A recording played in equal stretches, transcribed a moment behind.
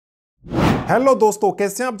Hello दोस्तों,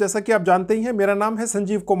 कैसे हैं आप। जैसा कि आप जानते ही हैं, मेरा नाम है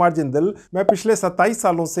संजीव कुमार जिंदल। मैं पिछले 27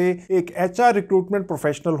 सालों से एक एचआर रिक्रूटमेंट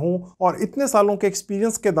प्रोफेशनल हूं और इतने सालों के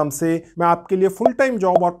एक्सपीरियंस के दम से मैं आपके लिए फुल टाइम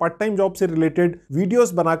जॉब और पार्ट टाइम जॉब से रिलेटेड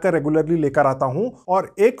वीडियोस बनाकर रेगुलरली लेकर आता हूं।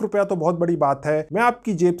 और 1 रुपया तो बहुत बड़ी बात है, मैं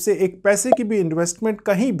आपकी जेब से एक पैसे की भी इन्वेस्टमेंट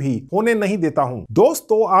कहीं भी होने नहीं देता हूं।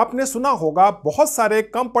 दोस्तों, आपने सुना होगा बहुत सारे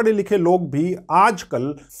कम पढ़े लिखे लोग भी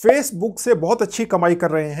आजकल फेसबुक से बहुत अच्छी कमाई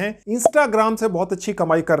कर रहे हैं, इंस्टाग्राम से बहुत अच्छी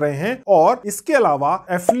कमाई कर रहे हैं और इसके अलावा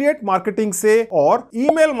एफिलिएट मार्केटिंग से और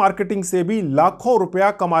ईमेल मार्केटिंग से भी लाखों रुपया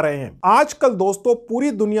कमा रहे हैं। आजकल दोस्तों पूरी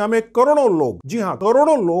दुनिया में करोड़ों लोग, जी हां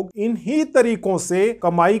करोड़ों लोग इन्हीं तरीकों से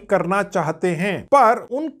कमाई करना चाहते हैं, पर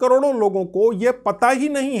उन करोड़ों लोगों को यह पता ही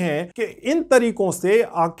नहीं है कि इन तरीकों से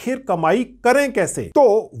आखिर कमाई करें कैसे। तो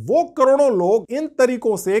वो करोड़ों लोग इन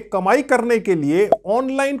तरीकों से कमाई करने के लिए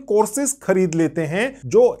ऑनलाइन कोर्सेज खरीद लेते हैं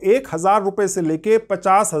जो 1,000 रुपए से लेके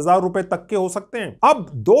 50,000 रुपए तक के हो सकते हैं। अब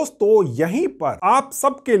दोस्तों यहीं पर आप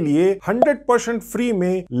सबके लिए 100% फ्री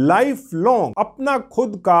में लाइफ लॉन्ग अपना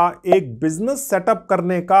खुद का एक बिजनेस सेटअप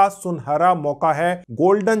करने का सुनहरा मौका है,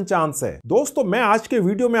 गोल्डन चांस है। दोस्तों, मैं आज के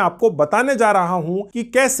वीडियो में आपको बताने जा रहा हूं कि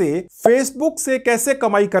कैसे फेसबुक से कैसे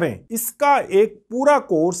कमाई करें। इसका एक पूरा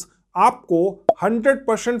कोर्स आपको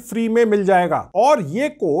 100% फ्री में मिल जाएगा और ये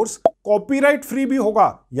कोर्स कॉपीराइट फ्री भी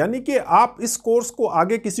होगा, यानी कि आप इस कोर्स को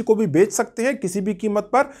आगे किसी को भी बेच सकते हैं किसी भी कीमत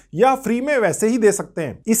पर, या फ्री में वैसे ही दे सकते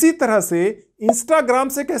हैं। इसी तरह से इंस्टाग्राम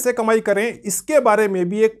से कैसे कमाई करें, इसके बारे में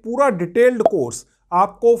भी एक पूरा डिटेल्ड कोर्स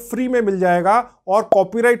आपको फ्री में मिल जाएगा और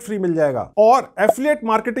कॉपीराइट फ्री मिल जाएगा। और एफिलिएट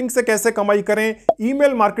मार्केटिंग से कैसे कमाई करें,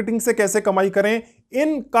 ईमेल मार्केटिंग से कैसे कमाई करें,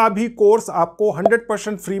 इनका भी कोर्स आपको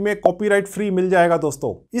 100% फ्री में कॉपीराइट फ्री मिल जाएगा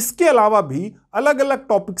दोस्तों। इसके अलावा भी अलग अलग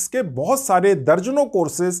टॉपिक्स के बहुत सारे दर्जनों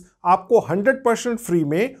कोर्सेज आपको 100% फ्री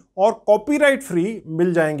में और कॉपीराइट फ्री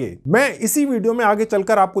मिल जाएंगे। मैं इसी वीडियो में आगे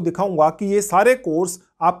चलकर आपको दिखाऊंगा कि ये सारे कोर्स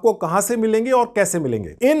आपको कहां से मिलेंगे और कैसे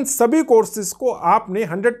मिलेंगे। इन सभी कोर्सेज को आपने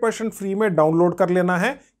 100% फ्री में डाउनलोड कर लेना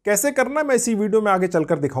है। कैसे करना मैं इसी वीडियो में आगे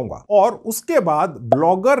चलकर दिखाऊंगा। और उसके बाद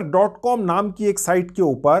blogger.com नाम की एक साइट के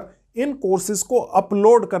ऊपर इन कोर्सेज को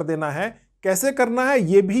अपलोड कर देना है। कैसे करना है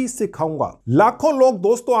ये भी सिखाऊंगा। लाखों लोग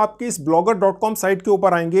दोस्तों आपके इस blogger.com साइट के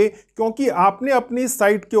ऊपर आएंगे क्योंकि आपने अपनी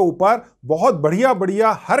साइट के ऊपर बहुत बढ़िया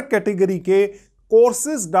बढ़िया हर कैटेगरी के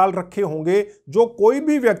कोर्सेज डाल रखे होंगे जो कोई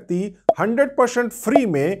भी व्यक्ति 100% फ्री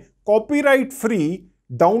में कॉपीराइट फ्री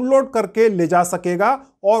डाउनलोड करके ले जा सकेगा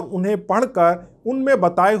और उन्हें पढ़कर उनमें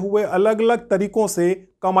बताए हुए अलग अलग तरीकों से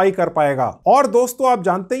कमाई कर पाएगा। और दोस्तों आप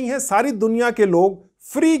जानते ही हैं, सारी दुनिया के लोग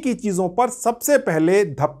फ्री की चीजों पर सबसे पहले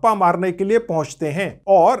धप्पा मारने के लिए पहुंचते हैं।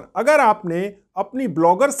 और अगर आपने अपनी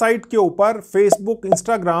ब्लॉगर साइट के ऊपर फेसबुक,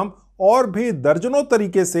 इंस्टाग्राम और भी दर्जनों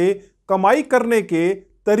तरीके से कमाई करने के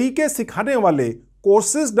तरीके सिखाने वाले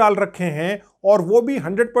कोर्सेज डाल रखे हैं और वो भी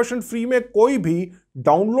 100% फ्री में कोई भी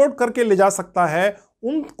डाउनलोड करके ले जा सकता है,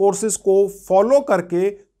 उन कोर्सेज को फॉलो करके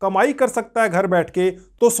कमाई कर सकता है घर बैठ के,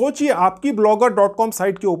 तो सोचिए आपकी blogger.com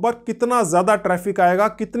साइट के ऊपर कितना ज्यादा ट्रैफिक आएगा,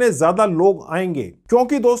 कितने ज्यादा लोग आएंगे।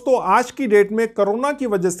 क्योंकि दोस्तों आज की डेट में कोरोना की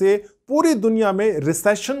वजह से पूरी दुनिया में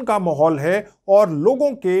रिसेशन का माहौल है और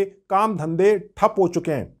लोगों के काम धंधे ठप हो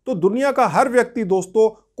चुके हैं। तो दुनिया का हर व्यक्ति दोस्तों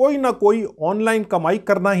कोई ना कोई ऑनलाइन कमाई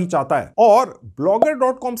करना ही चाहता है। और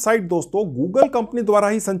blogger.com साइट दोस्तों गूगल कंपनी द्वारा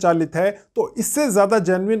ही संचालित है, तो इससे ज्यादा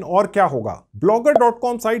जेन्युइन और क्या होगा।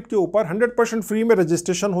 blogger.com साइट के ऊपर 100% फ्री में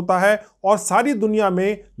रजिस्ट्रेशन होता है और सारी दुनिया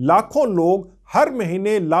में लाखों लोग हर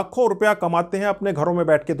महीने लाखों रुपया कमाते हैं अपने घरों में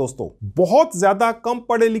बैठ के। दोस्तों बहुत ज्यादा कम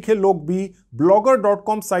पढ़े लिखे लोग भी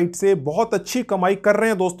blogger.com साइट से बहुत अच्छी कमाई कर रहे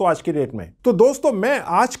हैं दोस्तों आज की डेट में। तो दोस्तों मैं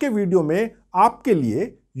आज के वीडियो में आपके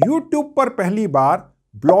लिए YouTube पर पहली बार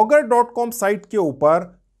blogger.com साइट के ऊपर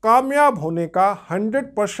कामयाब होने का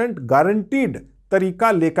 100% गारंटीड तरीका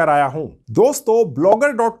लेकर आया हूं। दोस्तों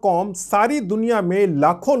blogger.com सारी दुनिया में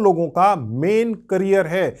लाखों लोगों का मेन करियर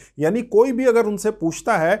है, यानी कोई भी अगर उनसे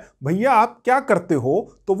पूछता है भैया आप क्या करते हो,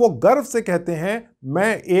 तो वो गर्व से कहते हैं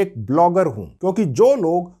मैं एक ब्लॉगर हूं। क्योंकि जो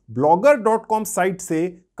लोग blogger.com साइट से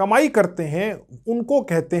कमाई करते हैं उनको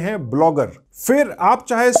कहते हैं ब्लॉगर। फिर आप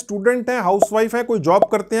चाहे स्टूडेंट हैं, हाउसवाइफ हैं, कोई जॉब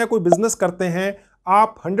करते हैं, कोई बिजनेस करते हैं,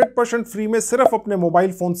 आप 100% फ्री में सिर्फ अपने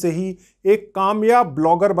मोबाइल फोन से ही एक कामयाब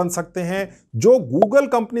ब्लॉगर बन सकते हैं जो गूगल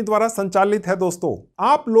कंपनी द्वारा संचालित है। दोस्तों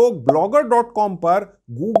आप लोग blogger.com पर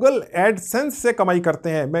गूगल एडसेंस से कमाई करते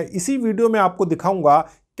हैं। मैं इसी वीडियो में आपको दिखाऊंगा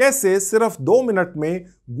कैसे सिर्फ 2 मिनट में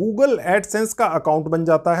गूगल एडसेंस का अकाउंट बन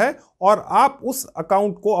जाता है और आप उस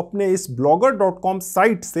अकाउंट को अपने इस blogger.com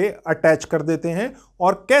साइट से अटैच कर देते हैं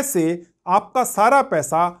और कैसे आपका सारा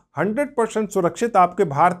पैसा 100% सुरक्षित आपके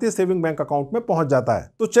भारतीय सेविंग बैंक अकाउंट में पहुंच जाता है।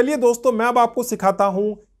 तो चलिए दोस्तों मैं अब आपको सिखाता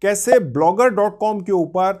हूं कैसे blogger.com के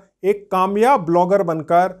ऊपर एक कामयाब ब्लॉगर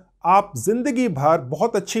बनकर आप जिंदगी भर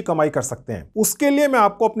बहुत अच्छी कमाई कर सकते हैं। उसके लिए मैं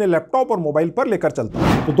आपको अपने लैपटॉप और मोबाइल पर लेकर चलता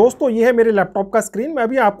हूं। तो दोस्तों ये है मेरे लैपटॉप का स्क्रीन, मैं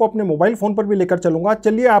अभी आपको अपने मोबाइल फोन पर भी लेकर चलूंगा।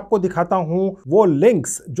 चलिए आपको दिखाता हूं वो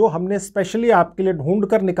लिंक्स जो हमने स्पेशली आपके लिए ढूंढ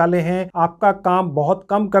कर निकाले हैं। आपका काम बहुत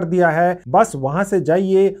कम कर दिया है, बस वहां से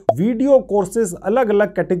जाइए, वीडियो कोर्सेज अलग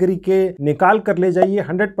अलग कैटेगरी के निकाल कर ले जाइए,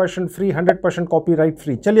 100% फ्री, 100% कॉपीराइट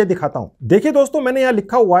फ्री। चलिए दिखाता हूं। देखिए दोस्तों मैंने यहां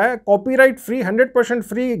लिखा हुआ है copyright free, 100%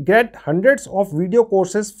 free, gate hundreds of video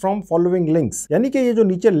courses from following links. यानी कि ये जो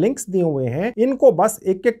नीचे लिंक्स दिए हुए हैं इनको बस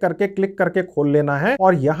एक एक करके क्लिक करके खोल लेना है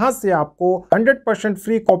और यहां से आपको 100%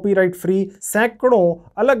 फ्री, कॉपीराइट फ्री, सैकड़ों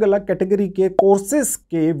अलग अलग कैटेगरी के कोर्सेज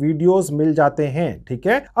के वीडियोस मिल जाते हैं। ठीक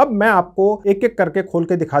है, अब मैं आपको एक एक करके खोल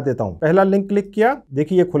के दिखा देता हूं। पहला लिंक क्लिक किया,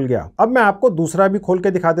 देखिए ये खुल गया। अब मैं आपको दूसरा भी खोल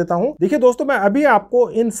के दिखा देता हूं। देखिए दोस्तों मैं अभी आपको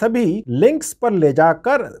इन सभी लिंक्स पर ले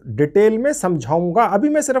जाकर डिटेल में समझाऊंगा, अभी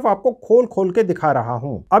मैं सिर्फ आपको खोल खोल के दिखा रहा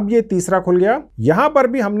हूं। अब ये तीसरा खुल गया। यहां पर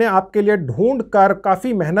भी हमने आपके लिए ढूंढ कर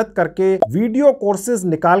काफी मेहनत करके वीडियो कोर्सेज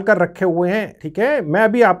निकाल कर रखे हुए हैं। ठीक है, मैं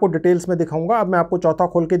अभी आपको डिटेल्स में दिखाऊंगा। अब मैं आपको चौथा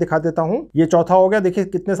खोल के दिखा देता हूं। ये चौथा हो गया, देखिए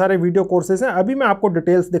कितने सारे वीडियो कोर्सेज हैं। अभी मैं आपको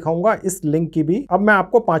डिटेल्स दिखाऊंगा इस लिंक की भी। अब मैं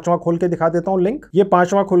आपको पांचवा खोल के दिखा देता हूं लिंक। ये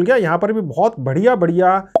पांचवा खुल गया, यहां पर भी बहुत बढ़िया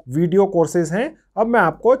बढ़िया वीडियो कोर्सेज हैं। अब मैं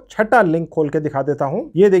आपको छठा लिंक खोल के दिखा देता हूं।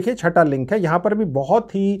 ये देखिए छठा लिंक है, यहां पर भी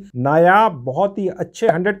बहुत ही नायाब, बहुत ही अच्छे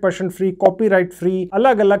 100% फ्री, कॉपीराइट फ्री,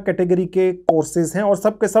 अलग अलग कैटेगरी के कोर्सेज हैं और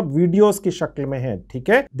सब के सब वीडियोस की शक्ल में हैं। ठीक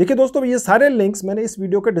है, देखिए दोस्तों ये सारे लिंक्स मैंने इस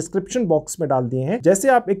वीडियो के डिस्क्रिप्शन बॉक्स में डाल दिए हैं। जैसे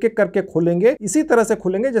आप एक एक करके खोलेंगे इसी तरह से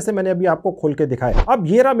खुलेंगे जैसे मैंने अभी आपको खोल के दिखाया। अब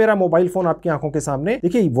ये रहा मेरा मोबाइल फोन आपकी आंखों के सामने।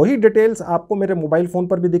 देखिए वही डिटेल्स आपको मेरे मोबाइल फोन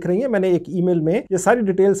पर भी दिख रही है। मैंने एक ईमेल में ये सारी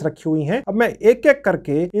डिटेल्स रखी हुई हैं। अब मैं एक एक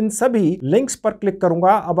करके इन सभी लिंक्स पर क्लिक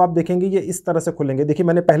करूंगा। अब आप देखेंगे ये इस तरह से खुलेंगे। देखिए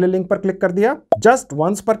मैंने पहले लिंक पर क्लिक कर दिया, जस्ट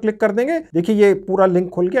वंस पर क्लिक कर देंगे, देखिए ये पूरा लिंक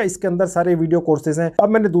खुल गया, इसके अंदर सारे वीडियो कोर्सेज हैं। अब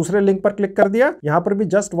मैंने दूसरे लिंक पर क्लिक कर दिया, यहां पर भी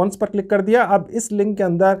जस्ट वंस पर क्लिक कर दिया। अब इस लिंक के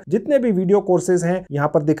अंदर जितने भी वीडियो कोर्सेज हैं यहां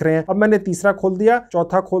पर दिख रहे हैं। अब मैंने तीसरा खोल दिया,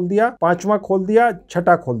 चौथा खोल दिया, पांचवा खोल दिया,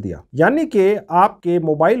 छठा खोल दिया। यानी कि आपके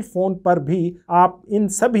मोबाइल फोन पर भी आप इन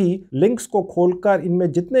सभी लिंक्स को खोलकर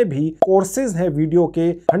इनमें जितने भी कोर्सेज हैं वीडियो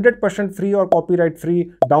के 100% फ्री और कॉपीराइट फ्री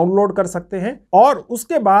डाउनलोड कर सकते हैं और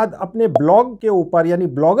उसके बाद अपने ब्लॉग के ऊपर यानी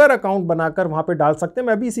ब्लॉगर अकाउंट बनाकर वहां पे डाल सकते हैं।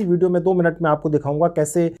 मैं अभी इसी वीडियो में 2 मिनट में आपको दिखाऊंगा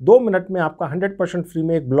कैसे 2 मिनट में आपका 100% फ्री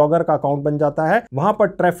में एक ब्लॉगर का अकाउंट बन जाता है। वहां पर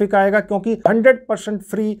ट्रैफिक आएगा क्योंकि 100%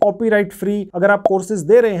 फ्री, कॉपीराइट फ्री अगर आप कोर्सेज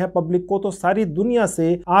दे रहे हैं पब्लिक को तो सारी दुनिया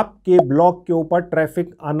से आपके ब्लॉग के ऊपर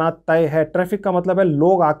ट्रैफिक आना तय है। ट्रैफिक का मतलब है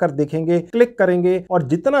लोग आकर देखेंगे, क्लिक करेंगे और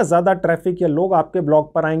जितना ज्यादा ट्रैफिक या लोग आपके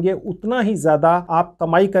ब्लॉग पर आएंगे उतना ही ज्यादा आप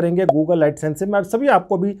कमाई करेंगे गूगल एडसेंस से। मैं सभी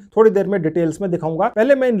आपको भी थोड़ी देर में डिटेल्स में दिखाऊंगा।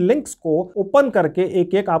 पहले मैं इन लिंक्स को ओपन करके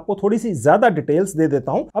एक एक आपको थोड़ी सी ज्यादा डिटेल्स दे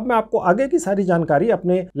देता हूं। अब मैं आपको आगे की सारी जानकारी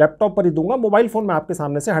अपने लैपटॉप पर ही दूंगा, मोबाइल फोन में आपके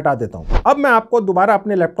सामने से हटा देता हूं। अब मैं आपको दोबारा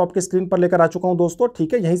अपने लैपटॉप की स्क्रीन पर लेकर आ चुका हूं दोस्तों।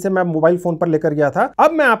 ठीक है, यहीं से मैं मोबाइल फोन पर लेकर गया था।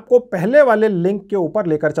 अब मैं आपको पहले वाले लिंक के ऊपर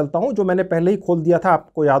लेकर चलता हूं जो मैंने पहले ही खोल दिया था,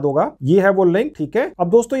 आपको याद होगा। ये है वो लिंक। ठीक है, अब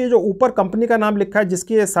दोस्तों ये जो ऊपर कंपनी का नाम लिखा है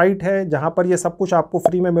जिसकी ये साइट है जहां पर ये सब कुछ आपको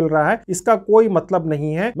फ्री में मिल रहा है, इसका कोई मतलब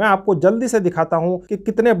नहीं है। मैं आपको जल्दी से दिखाता हूं कि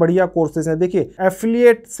कितने बढ़िया कोर्सेज हैं। देखिए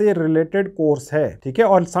एफिलिएट से रिलेटेड कोर्स है, ठीक है,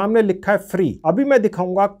 और सामने लिखा है फ्री। अभी मैं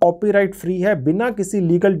दिखाऊंगा कॉपीराइट फ्री है, बिना किसी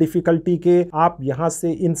लीगल डिफिकल्टी के आप यहां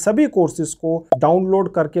से इन सभी कोर्सेज को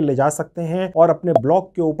डाउनलोड करके ले जा सकते हैं और अपने ब्लॉग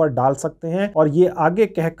के ऊपर डाल सकते हैं और ये आगे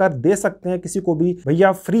कहकर दे सकते हैं किसी को भी,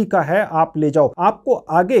 भैया फ्री का है आप ले जाओ। आपको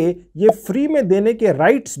आगे ये फ्री में देने के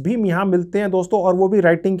राइट्स भी यहां मिलते हैं दोस्तों, और वो भी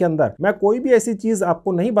राइटिंग के अंदर। मैं कोई भी ऐसी चीज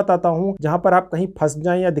आपको नहीं बताता हूं जहां पर आप कहीं फंस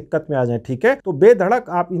जाएं या दिक्कत में आ जाएं। ठीक है, तो बेधड़क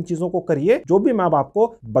आप इन चीजों को करिए जो भी मैं अब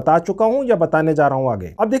आपको बता चुका हूं या बताने जा रहा हूं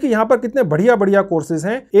आगे। अब देखिए यहां पर कितने बढ़िया बढ़िया कोर्सेज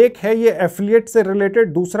हैं। एक है ये एफिलिएट से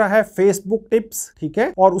रिलेटेड, दूसरा है फेसबुक टिप्स, ठीक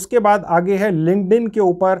है, और उसके बाद आगे है लिंक्डइन के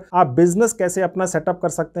ऊपर आप बिजनेस कैसे अपना सेटअप कर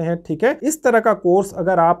सकते हैं। ठीक है, इस तरह का कोर्स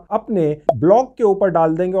अगर आप अपने ब्लॉग के ऊपर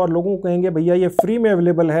डाल देंगे और लोगों को कहेंगे भैया ये फ्री में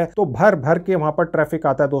अवेलेबल है, तो भर भर के वहां पर ट्रैफिक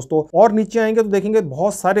आता है दोस्तों। और नीचे आएंगे तो देखेंगे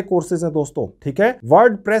बहुत सारे कोर्सेज हैं दोस्तों। ठीक है,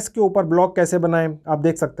 वर्डप्रेस के ऊपर ब्लॉग कैसे बनाएं आप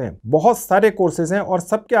देख सकते हैं, बहुत सारे कोर्सेज हैं और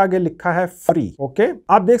सबके आगे लिखा है फ्री। ओके,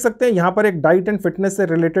 आप देख सकते हैं यहां पर एक डाइट एंड फिटनेस से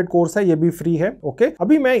रिलेटेड कोर्स है, ये भी फ्री है। ओके,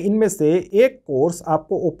 अभी मैं इनमें से एक कोर्स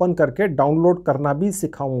आपको ओपन करके डाउनलोड करना भी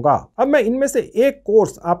सिखाऊंगा। अब मैं इनमें से एक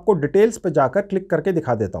कोर्स आपको डिटेल्स पे जाकर क्लिक करके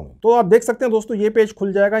दिखा देता हूं। तो आप देख सकते हैं दोस्तों ये पेज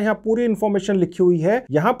खुल जाएगा, यहाँ पूरी इंफॉर्मेशन लिखी हुई है।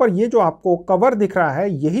 यहाँ पर ये जो आपको कवर दिख रहा है,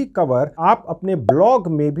 यही कवर आप अपने ब्लॉग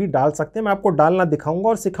में भी डाल सकते हैं। मैं आपको डालना दिखाऊंगा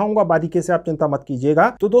और सिखाऊंगा बारीकी से, आप चिंता मत कीजिएगा।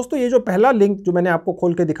 तो दोस्तों ये जो पहला लिंक जो मैंने आपको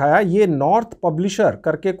खोल के दिखाया, ये नॉर्थ पब्लिशर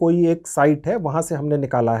करके कोई एक साइट है वहां से हमने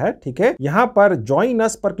निकाला है। ठीक है, यहाँ पर ज्वाइन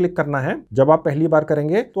अस पर क्लिक करना है। जब आप पहली बार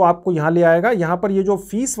करेंगे तो आपको यहाँ ले आएगा। यहाँ पर ये जो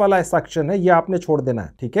फीस वाला सेक्शन है ये आपने छोड़ देना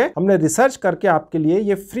है। ठीक है, हमने रिसर्च करके आपके लिए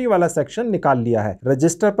ये फ्री वाला सेक्शन निकाल लिया है।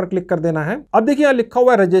 रजिस्टर पर क्लिक कर देना है। अब देखिए यहाँ लिखा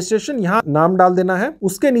हुआ है रजिस्ट्रेशन, यहाँ नाम डाल देना है,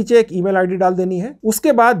 उसके नीचे एक ईमेल आईडी डाल देनी है।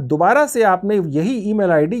 उसके बाद दोबारा से आपने यही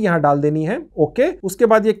ईमेल आईडी यहाँ डाल देनी है। ओके, उसके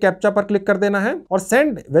बाद ये कैप्चा पर क्लिक कर देना है और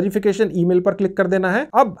सेंड वेरिफिकेशन ईमेल पर क्लिक कर देना है।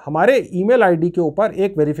 अब हमारे ईमेल आईडी के ऊपर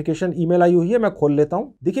एक वेरिफिकेशन ईमेल आई हुई है, मैं खोल लेता हूं।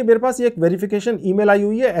 देखिए मेरे पास एक वेरिफिकेशन ईमेल आई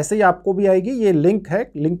हुई है, ऐसे ही आपको भी आएगी। ये लिंक है,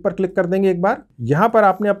 लिंक पर क्लिक कर देंगे एक बार। यहां पर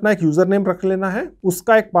आपने अपना एक यूजर नेम रख लेना है,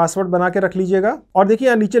 उसका एक पासवर्ड बना के रख लीजिएगा। और देखिए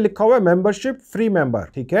यहाँ नीचे लिखा हुआ है मेंबरशिप फ्री मेंबर।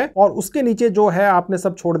 ठीक है, और उसके नीचे जो है आपने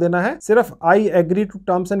सब छोड़ देना है, सिर्फ I agree to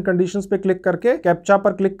terms and conditions पे क्लिक करके कैप्चा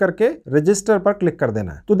पर क्लिक करके रजिस्टर पर क्लिक कर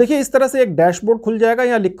देना है। तो देखिए इस तरह से एक डैशबोर्ड खुल जाएगा।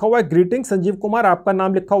 यहाँ लिखा हुआ है ग्रीटिंग संजीव कुमार, आपका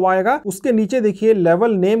नाम लिखा हुआ आएगा। उसके नीचे देखिए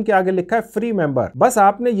लेवल नेम के आगे लिखा है फ्री मेंबर, बस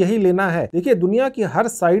आपने यही लेना है। देखिए दुनिया की हर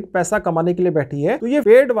साइट पैसा कमाने के लिए बैठी है, तो ये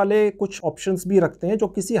पेड वाले कुछ ऑप्शंस भी रखते हैं जो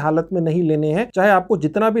किसी हालत में नहीं लेने हैं, चाहे आपको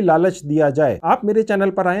जितना भी लालच दिया जाए। आप मेरे चैनल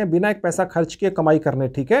पर आए हैं बिना एक पैसा खर्च किए कमाई करने,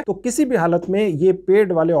 ठीक है, तो किसी भी हालत में ये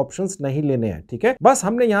पेड वाले ऑप्शंस नहीं लेने हैं। ठीक है, बस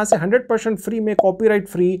हमने यहाँ से 100% फ्री में कॉपीराइट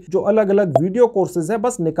फ्री जो अलग अलग वीडियो कोर्सेज है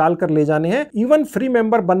बस निकाल कर ले जाने हैं। इवन फ्री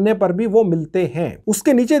मेंबर बनने पर भी वो मिलते हैं।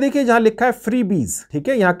 उसके नीचे देखिए जहां लिखा है फ्री बीज, ठीक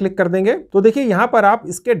है, यहां क्लिक कर देंगे तो देखिए यहां पर आप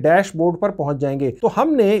इसके डैशबोर्ड पर पहुंच जाएंगे। तो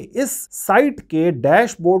हमने इस साइट के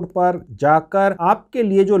डैशबोर्ड पर जाकर आपके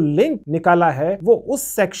लिए जो लिंक निकाला है वो उस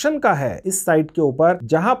सेक्शन का है इस साइट के ऊपर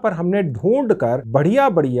जहां पर हमने ढूंढ कर बढ़िया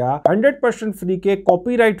बढ़िया 100% फ्री के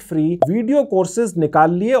कॉपीराइट फ्री वीडियो कोर्सेज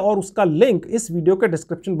निकाल लिए और उसका लिंक इस वीडियो के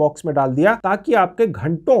डिस्क्रिप्शन बॉक्स में डाल दिया ताकि आपके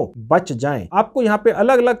घंटों बच जाएं। आपको यहाँ पे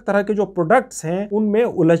अलग अलग तरह के जो प्रोडक्ट्स हैं उनमें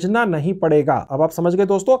उलझना नहीं पड़ेगा। अब आप समझ गए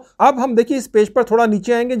दोस्तों। अब हम देखिए इस पेज पर थोड़ा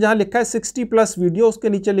नीचे आएंगे जहां लिखा है 60+ वीडियो, उसके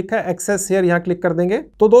नीचे लिखा है एक्सेस हियर, यहां क्लिक कर देंगे।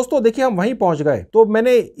 तो दोस्तों देखिए हम वहीं पहुंच गए। तो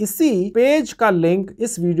मैंने इसी पेज का लिंक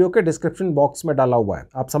इस वीडियो के डिस्क्रिप्शन बॉक्स में डाला हुआ है।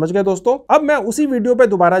 आप समझ गए दोस्तों। अब मैं उसी वीडियो पे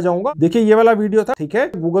दोबारा जाऊंगा। देखिए ये वाला वीडियो था, ठीक है,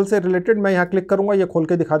 गूगल से रिलेटेड। मैं यहाँ क्लिक करूंगा, ये खोल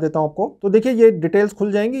के दिखा देता हूं आपको। तो देखिए ये डिटेल्स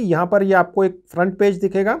खुल जाएंगी। यहाँ पर ये आपको एक फ्रंट पेज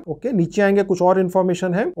दिखेगा। ओके, नीचे आएंगे कुछ और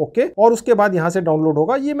इन्फॉर्मेशन है। ओके, और उसके बाद यहाँ से डाउनलोड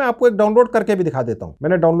होगा। ये मैं आपको एक डाउनलोड करके भी दिखा देता हूँ।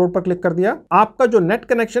 मैंने डाउनलोड पर क्लिक कर दिया। आपका जो नेट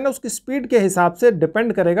कनेक्शन है उसकी स्पीड के हिसाब से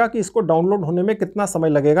डिपेंड करेगा कि इसको डाउनलोड होने में कितना समय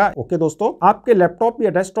लगेगा। ओके दोस्तों, आपके लैपटॉप या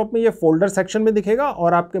डेस्कटॉप में ये फोल्डर सेक्शन में दिखेगा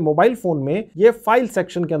और आपके मोबाइल फोन में ये फाइल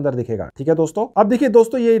सेक्शन के अंदर दिखेगा। ठीक है दोस्तों। अब देखिए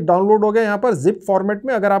दोस्तों ये डाउनलोड हो गया यहाँ पर जिप फॉर्मेट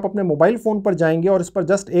में। अगर आप अपने मोबाइल फोन पर जाएंगे और इस पर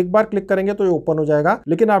जस्ट एक बार क्लिक करेंगे तो ये ओपन हो जाएगा,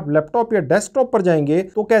 लेकिन आप लैपटॉप या डेस्कटॉप पर जाएंगे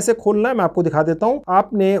तो कैसे खोलना है मैं आपको दिखा देता हूं।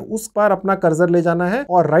 आपने उस पर अपना कर्सर ले जाना है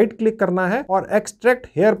और राइट क्लिक करना है और एक्सट्रैक्ट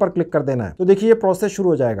हेयर पर क्लिक कर देना है। तो देखिए ये प्रोसेस शुरू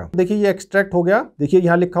हो जाएगा। देखिए ये एक्सट्रैक्ट हो गया। देखिए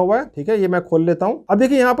यहाँ लिखा हुआ है, ठीक है, ये मैं खोल लेता हूं। अब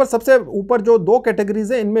देखिए यहाँ पर सबसे ऊपर जो दो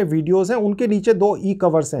कैटेगरीज है इनमें वीडियोस हैं, उनके नीचे दो ई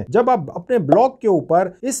कवर्स हैं। जब आप अपने ब्लॉग के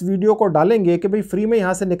ऊपर इस वीडियो को डालेंगे कि भाई फ्री में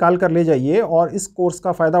यहाँ से निकाल कर ले जाइए और इस कोर्स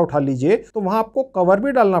का फायदा उठा लीजिए, तो वहां आपको कवर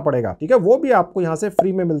भी डालना पड़ेगा। ठीक है, वो भी आपको यहाँ से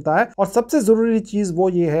फ्री में मिलता है। और सबसे जरूरी चीज वो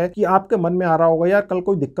ये है कि आपके मन में आ रहा होगा यार कल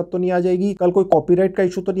कोई दिक्कत तो नहीं आ जाएगी, कल कोई कॉपीराइट का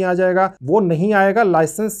इशू तो नहीं आ जाएगा। वो नहीं आएगा,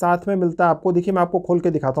 लाइसेंस साथ में मिलता है आपको। देखिए मैं आपको खोल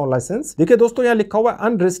के दिखाता हूँ लाइसेंस। देखिए दोस्तों यहाँ लिखा हुआ है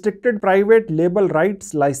unrestricted private label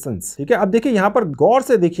rights licence. ठीक है, अब देखिए यहाँ पर गौर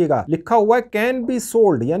से देखिएगा, लिखा हुआ है कैन बी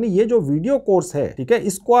सोल्ड, यानी ये जो वीडियो कोर्स है, ठीक है,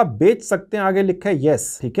 इसको आप बेच सकते हैं। आगे लिखा है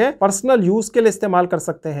यस, ठीक है, पर्सनल यूज के लिए इस्तेमाल कर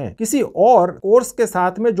सकते हैं, किसी और कोर्स के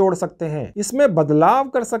साथ में जोड़ सकते हैं, इसमें बदलाव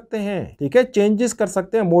कर सकते हैं, ठीक है, चेंजेस कर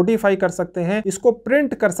सकते हैं, मॉडिफाई कर सकते हैं, इसको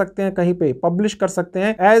प्रिंट कर सकते हैं, कहीं पे पब्लिश कर सकते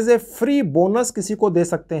हैं, एज ए फ्री बोनस किसी को दे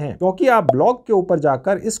सकते हैं, क्योंकि आप ब्लॉग के ऊपर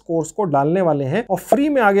जाकर इस कोर्स को डालने वाले हैं और फ्री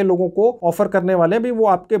में आगे लोगों को ऑफर करने वाले हैं भी वो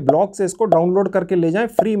आपके ब्लॉग से इसको डाउनलोड करके ले जाएं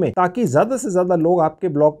फ्री में, ताकि ज्यादा से ज्यादा लोग आपके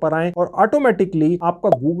ब्लॉग पर आएं और ऑटोमेटिकली आपका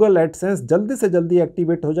गूगल एडसेंस जल्दी से जल्दी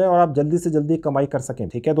एक्टिवेट हो जाए और आप जल्दी से जल्दी कमाई कर सकें।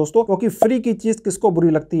 ठीक है दोस्तों, क्योंकि फ्री की चीज किसको बुरी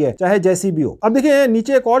लगती है, चाहे जैसी भी हो। अब देखिए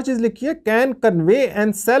नीचे एक और चीज लिखी है, can convey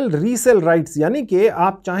and cell resale rights, यानी कि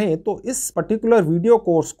आप चाहें तो इस पर्टिकुलर वीडियो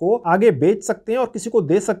कोर्स को आगे बेच सकते हैं और किसी को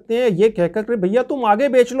दे सकते हैं ये कहकर भैया तुम आगे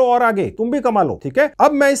बेच लो और आगे तुम भी कमा लो। ठीक है,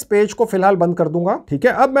 अब मैं इस पेज को फिलहाल बंद कर दूंगा। ठीक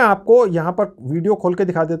है, अब मैं आपको यहां पर वीडियो खोल के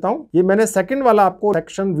दिखा देता हूं। ये मैंने सेकंड वाला आपको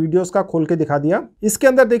सेक्शन वीडियोस का खोल के दिखा दिया। इसके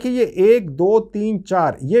अंदर देखिए ये 1 2 3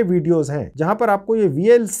 4 ये वीडियोस हैं जहां पर आपको ये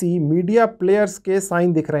VLC मीडिया प्लेयर्स के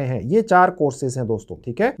साइन दिख रहे हैं। ये 4 कोर्सेज हैं दोस्तों।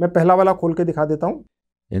 ठीक है, मैं पहला वाला खोल के दिखा देता हूं।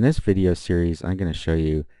 In this video series, I'm going to show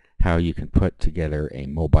you how you can put together a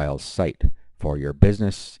mobile site for your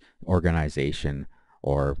business, organization,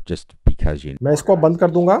 or just because you... मैं इसको बंद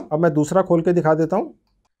कर दूंगा। अब मैं दूसरा खोल के दिखा देता हूँ।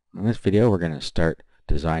 In this video, we're going to start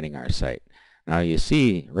designing our site. Now you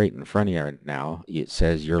see right in front of you now, it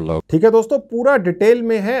says your logo. ठीक है दोस्तों, पूरा डिटेल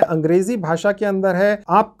में है, अंग्रेजी भाषा के अंदर है।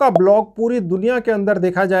 आपका ब्लॉग पूरी दुनिया के अंदर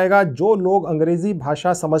देखा जाएगा। जो लोग अंग्रेजी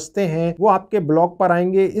भाषा समझते हैं वो आपके ब्लॉग पर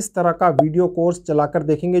आएंगे, इस तरह का वीडियो कोर्स चलाकर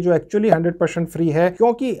देखेंगे, जो एक्चुअली 100% फ्री है,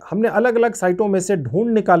 क्योंकि हमने अलग अलग साइटों में से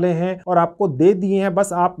ढूंढ निकाले हैं और आपको दे दिए हैं।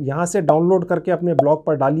 बस आप यहां से डाउनलोड करके अपने ब्लॉग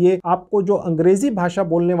पर डालिए। आपको जो अंग्रेजी भाषा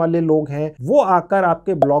बोलने वाले लोग हैं वो आकर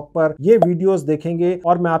आपके ब्लॉग पर ये वीडियोस देखेंगे।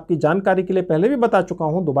 और मैं आपकी जानकारी के लिए पहले भी बता चुका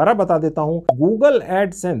हूं, दोबारा बता देता हूं, गूगल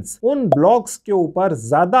एडसेंस उन ब्लॉग्स के ऊपर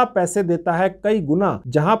ज्यादा पैसे देता है, कई गुना,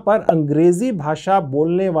 जहां पर अंग्रेजी भाषा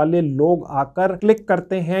बोलने वाले लोग आकर क्लिक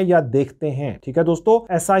करते हैं या देखते हैं। ठीक है दोस्तों,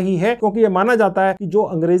 ऐसा ही है, क्योंकि यह माना जाता है कि जो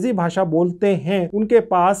अंग्रेजी भाषा बोलते हैं उनके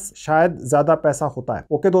पास शायद ज्यादा पैसा होता है।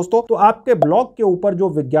 ओके दोस्तों, तो आपके ब्लॉग के ऊपर जो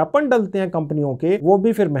विज्ञापन डलते हैं कंपनियों के, वो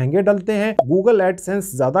भी फिर महंगे डलते हैं। गूगल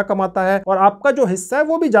एडसेंस ज्यादा कमाता है और आपका जो हिस्सा है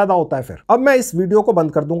वो भी ज्यादा होता है। फिर अब मैं इस वीडियो को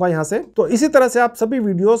बंद कर दूंगा यहां से। तो इसी तरह से आप सभी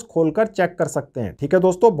वीडियोस खोलकर चेक कर सकते हैं। ठीक है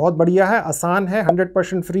दोस्तों, बहुत बढ़िया है, आसान है,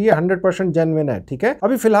 100% फ्री है, 100% जेन्युइन है। ठीक है,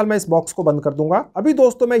 अभी फिलहाल मैं इस बॉक्स को बंद कर दूंगा। अभी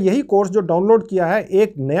दोस्तों मैं यही कोर्स जो डाउनलोड किया है,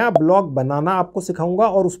 एक नया ब्लॉग बनाना आपको सिखाऊंगा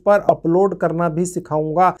और उस पर अपलोड करना भी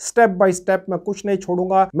सिखाऊंगा। स्टेप बाय स्टेप, मैं कुछ नहीं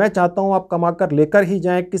छोड़ूंगा। मैं चाहता हूं आप कमाकर लेकर ही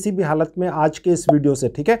जाएं किसी भी हालत में आज के इस वीडियो से।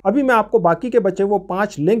 ठीक है, अभी मैं आपको बाकी के बचे वो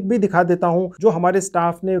 5 लिंक भी दिखा देता हूं जो हमारे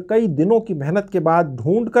स्टाफ ने कई दिनों की मेहनत के बाद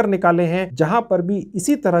ढूंढ कर निकाले हैं, जहां पर भी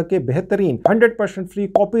इसी तरह के बेहतरीन 100% free,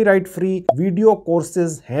 copyright free video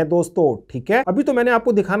courses हैं दोस्तों। ठीक है, अभी तो मैंने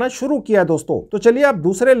आपको दिखाना शुरू किया दोस्तों, तो चलिए आप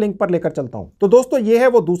दूसरे लिंक पर लेकर चलता हूं। तो दोस्तों ये है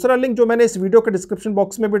वो दूसरा लिंक जो मैंने इस वीडियो के डिस्क्रिप्शन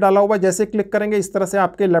बॉक्स में भी डाला हुआ है। जैसे क्लिक करेंगे इस तरह से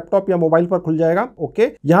आपके लैपटॉप या मोबाइल पर खुल जाएगा। ओके,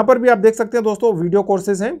 यहां पर भी आप देख सकते हैं दोस्तों वीडियो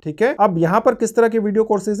कोर्सेज हैं। ठीक है, अब यहां पर किस तरह के वीडियो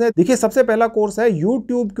कोर्सेज हैं, देखिए सबसे पहला कोर्स है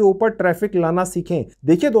यूट्यूब के ऊपर ट्रैफिक लाना सीखें।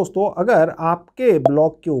 देखिए दोस्तों, अगर आपके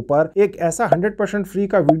ब्लॉग के ऊपर एक ऐसा 100% फ्री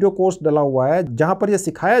का वीडियो कोर्स डला हुआ है जहां पर यह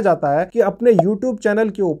सिखाया जाता है कि अपने यूट्यूब चैनल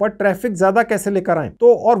के ऊपर ट्रैफिक ज्यादा कैसे लेकर आए,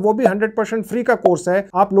 तो और वो भी 100% फ्री का कोर्स है।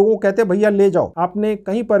 आप लोगों को कहते हैं भैया ले जाओ, आपने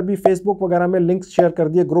कहीं पर भी फेसबुक वगैरह में लिंक्स शेयर कर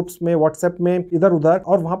दिए, ग्रुप्स में, व्हाट्सएप में, इधर उधर,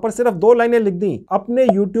 और वहां पर सिर्फ 2 लाइनें लिख दी, अपने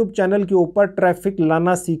यूट्यूब चैनल के ऊपर ट्रैफिक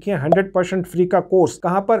लाना सीखें, 100% फ्री का कोर्स।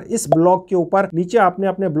 कहां पर, इस ब्लॉग के ऊपर, नीचे आपने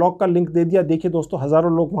अपने ब्लॉग का लिंक दे दिया। देखिए दोस्तों,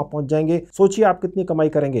 हजारों लोग वहां पहुंच जाएंगे। सोचिए आप कितनी कमाई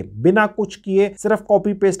करेंगे बिना कुछ किए, सिर्फ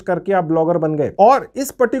कॉपी पेस्ट करके आप ब्लॉगर बन गए। और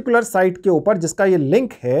इस पर्टिकुलर साइट के ऊपर जिसका ये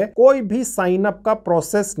लिंक है, कोई भी साइन अप का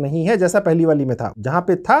प्रोसेस नहीं है, जैसा पहली वाली में था। जहां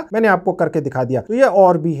पे था मैंने आपको करके दिखा दिया, तो ये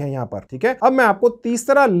और भी है यहां पर। ठीक है, अब मैं आपको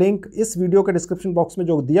तीसरा लिंक इस वीडियो के डिस्क्रिप्शन बॉक्स में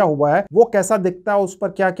जो दिया हुआ है वो कैसा दिखता है, उस पर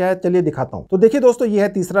क्या क्या है, चलिए दिखाता हूं। तो देखिए दोस्तों, ये है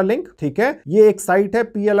तीसरा लिंक। ठीक है, ये एक साइट है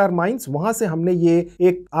PLR माइंस, वहां से हमने ये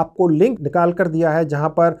एक आपको लिंक निकाल कर दिया है, जहां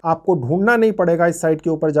पर आपको ढूंढना नहीं पड़ेगा। इस साइट के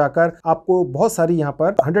ऊपर जाकर आपको बहुत सारी यहाँ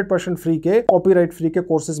पर 100% फ्री के, कॉपीराइट फ्री के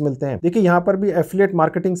कोर्सेज मिलते हैं। देखिए यहाँ पर भी एफिलिएट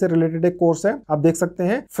मार्केटिंग से रिलेटेड एक कोर्स है, आप देख सकते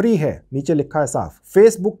हैं, फ्री है, नीचे लिखा है साफ।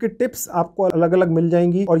 फेसबुक की टिप्स आपको अलग अलग मिल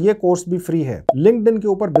जाएंगी और ये कोर्स भी फ्री है। लिंक्डइन के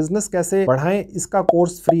ऊपर बिजनेस कैसे बढ़ाएं, इसका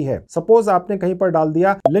कोर्स फ्री है। सपोज आपने कहीं पर डाल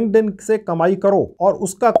दिया लिंक्डइन से कमाई करो और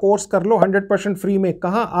उसका कोर्स कर लो 100% फ्री में।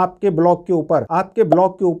 कहां, आपके ब्लॉग के ऊपर, आपके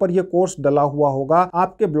ब्लॉग के ऊपर ये कोर्स डला हुआ होगा,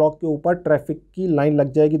 आपके ब्लॉग के ऊपर ट्रैफिक की लाइन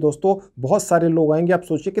लग जाएगी दोस्तों, बहुत सारे लोग आएंगे। आप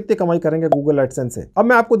सोचिए कितनी कमाई करेंगे गूगल एडसेंस से। अब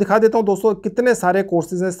मैं आपको दिखा देता हूं दोस्तों कितने सारे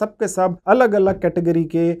कोर्सेज हैं, सबके सब अलग अलग कैटेगरी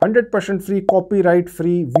के 100% free, copyright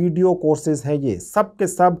free video courses हैं। ये सब के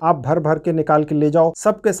सब आप भर भर के निकाल के ले जाओ,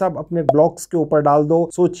 सबके सब अपने ब्लॉग्स के ऊपर डाल दो।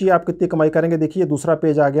 सोचिए आप कितनी कमाई करेंगे। देखिए दूसरा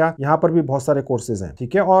पेज आ गया, यहाँ पर भी बहुत सारे कोर्सेज हैं।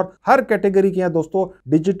 ठीक है, और हर कैटेगरी के हैं दोस्तों।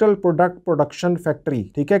 डिजिटल प्रोडक्ट प्रोडक्शन फैक्ट्री,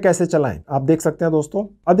 ठीक है, कैसे चलाएं, आप देख सकते हैं दोस्तों।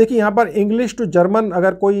 अब देखिए यहाँ पर इंग्लिश टू जर्मन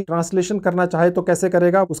अगर कोई ट्रांसलेशन करना चाहे तो कैसे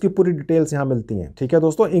करेगा, उसकी पूरी डिटेल्स यहाँ मिलती हैं। ठीक है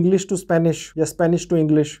दोस्तों, इंग्लिश टू स्पेनिश या स्पेनिश टू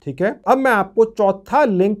इंग्लिश। ठीक है, अब मैं आपको चौथा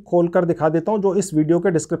लिंक खोलकर दिखा देता हूं जो इस वीडियो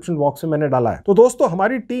के डिस्क्रिप्शन बॉक्स में मैंने डाला है। तो दोस्तों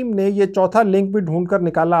हमारी टीम ने ये चौथा लिंक भी ढूंढकर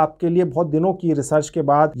निकाला आपके लिए, बहुत दिनों की रिसर्च के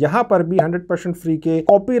बाद। यहां पर भी 100% फ्री के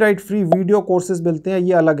कॉपीराइट फ्री वीडियो कोर्सेज मिलते हैं,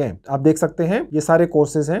 ये अलग हैं, आप देख सकते हैं, ये सारे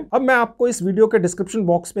कोर्सेज हैं। अब मैं आपको इस वीडियो के डिस्क्रिप्शन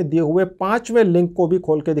बॉक्स में दिए हुए 5वें लिंक को भी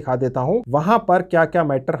खोल के दिखा देता हूं, वहां पर क्या क्या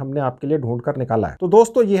मैटर हमने आपके लिए ढूंढकर निकाला है। तो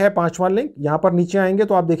दोस्तों ये है 5वां लिंक। यहां पर नीचे आएंगे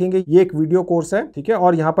तो आप देखेंगे ये एक वीडियो कोर्स है। ठीक है,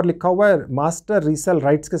 और यहां पर लिखा हुआ है मास्टर रीसेल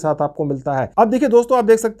राइट्स के साथ आपको मिलता है। अब देखिए दोस्तों, आप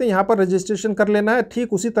देख सकते हैं यहाँ पर रजिस्ट्रेशन कर लेना है,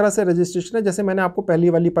 ठीक उसी तरह से रजिस्ट्रेशन है जैसे मैंने आपको पहली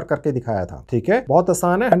वाली पर करके दिखाया था। ठीक है, बहुत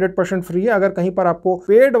आसान है, 100% फ्री है। अगर कहीं पर आपको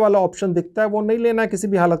पेड वाला ऑप्शन दिखता है वो नहीं लेना है किसी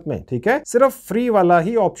भी हालत में। ठीक है, सिर्फ फ्री वाला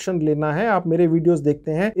ही ऑप्शन लेना है। आप मेरे वीडियोस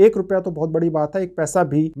देखते हैं, 1 रुपया तो बहुत बड़ी बात है, 1 पैसा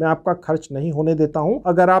भी मैं आपका खर्च नहीं होने देता हूं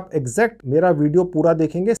अगर आप एग्जैक्ट मेरा वीडियो पूरा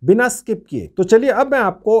देखेंगे बिना स्किप किए। तो चलिए अब मैं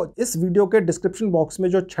आपको इस वीडियो के डिस्क्रिप्शन बॉक्स में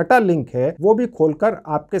जो छठा लिंक है वो भी खोलकर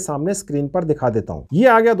आपके सामने स्क्रीन पर दिखा देता हूं। ये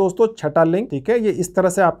आ गया दोस्तों छठा लिंक। ठीक है, ये इस तरह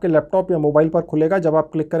से आपके लैपटॉप या मोबाइल पर खुलेगा जब आप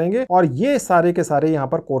क्लिक करेंगे, और ये सारे के सारे यहाँ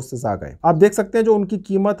पर कोर्स कोर्सेज आ गए। आप देख सकते हैं जो उनकी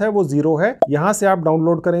कीमत है वो 0 है। यहां से आप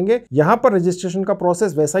डाउनलोड करेंगे। यहां पर रजिस्ट्रेशन का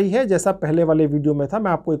प्रोसेस वैसा ही है जैसा पहले वाले वीडियो में था,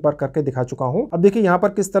 मैं आपको एक बार करके दिखा चुका हूं। अब देखिए यहां पर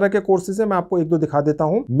किस तरह के कोर्सेज है, मैं आपको एक दो दिखा देता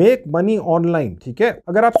हूं। मेक मनी ऑनलाइन, ठीक है।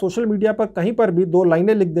 अगर आप सोशल मीडिया पर कहीं पर भी 2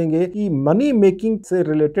 लाइनें लिख देंगे कि मनी मेकिंग से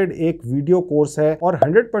रिलेटेड एक वीडियो कोर्स है और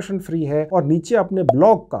 100% फ्री है और नीचे अपने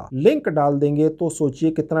ब्लॉग का लिंक डाल देंगे तो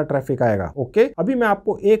सोचिए कितना ट्रैफिक आएगा। ओके, अभी मैं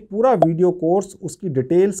आपको एक पूरा वीडियो कोर्स उसकी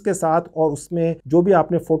डिटेल्स के साथ और उसमें जो भी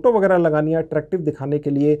आपने फोटो वगैरह लगानी है अट्रैक्टिव दिखाने के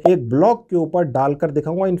लिए एक ब्लॉग के ऊपर डालकर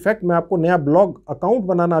दिखाऊंगा। इनफैक्ट मैं आपको नया ब्लॉग अकाउंट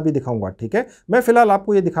बनाना भी दिखाऊंगा, ठीक है। मैं फिलहाल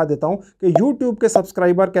आपको ये दिखा देता हूं कि YouTube के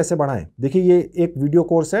सब्सक्राइबर कैसे बढ़ाएं। देखिए ये एक वीडियो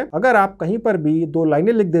कोर्स है। अगर आप कहीं पर भी 2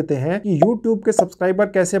 लाइनें लिख देते हैं कि YouTube के सब्सक्राइबर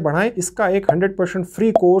कैसे बढ़ाएं, इसका एक 100%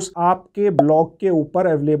 फ्री कोर्स आपके ब्लॉग के ऊपर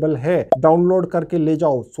अवेलेबल है। डाउनलोड करके ले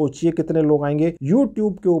जाओ। सोचिए कितने लोग आएंगे।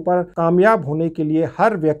 YouTube के ऊपर कामयाब होने के लिए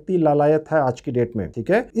हर व्यक्ति लालायत है आज की डेट में,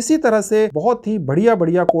 ठीक है। इसी तरह से बहुत ही बढ़िया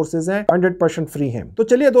बढ़िया कोर्सेज हैं, 100% फ्री हैं। तो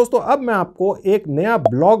चलिए दोस्तों, अब मैं आपको एक नया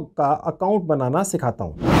ब्लॉग का अकाउंट बनाना सिखाता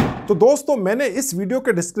हूं। तो दोस्तों, मैंने इस वीडियो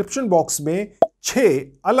के डिस्क्रिप्शन बॉक्स में 6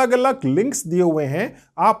 अलग अलग लिंक्स दिए हुए हैं।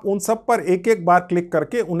 आप उन सब पर एक एक बार क्लिक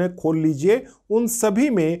करके उन्हें खोल लीजिए। उन सभी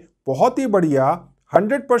में बहुत ही बढ़िया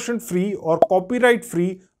 100% फ्री और कॉपीराइट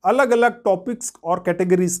फ्री अलग अलग टॉपिक्स और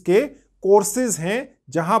कैटेगरीज के कोर्सेज हैं,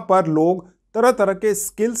 जहां पर लोग तरह तरह के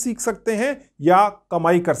स्किल सीख सकते हैं या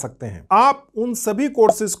कमाई कर सकते हैं। आप उन सभी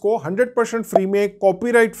कोर्सेज को 100% फ्री में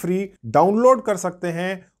कॉपीराइट फ्री डाउनलोड कर सकते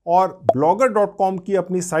हैं और blogger.com की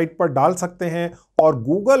अपनी साइट पर डाल सकते हैं और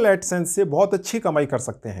गूगल एडसेंस से बहुत अच्छी कमाई कर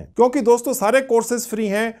सकते हैं। क्योंकि दोस्तों सारे कोर्सेज फ्री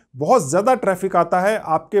हैं, बहुत ज्यादा ट्रैफिक आता है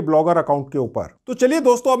आपके ब्लॉगर अकाउंट के ऊपर। तो चलिए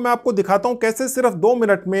दोस्तों, अब मैं आपको दिखाता हूं कैसे सिर्फ 2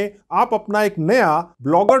 मिनट में आप अपना एक नया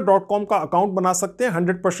blogger.com का अकाउंट बना सकते हैं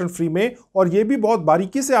 100% फ्री में। और यह भी बहुत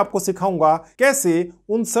बारीकी से आपको सिखाऊंगा कैसे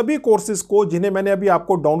उन सभी कोर्सेज को जिन्हें मैंने अभी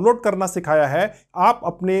आपको डाउनलोड करना सिखाया है, आप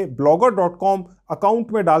अपने blogger.com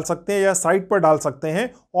अकाउंट में डाल सकते हैं या साइट पर डाल सकते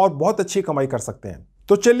हैं और बहुत अच्छी कमाई कर सकते हैं।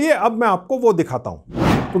 तो चलिए अब मैं आपको वो दिखाता हूं।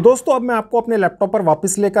 तो दोस्तों, अब मैं आपको अपने लैपटॉप पर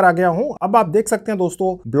वापस लेकर आ गया हूं। अब आप देख सकते हैं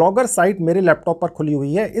दोस्तों, ब्लॉगर साइट मेरे लैपटॉप पर खुली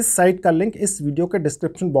हुई है। इस साइट का लिंक इस वीडियो के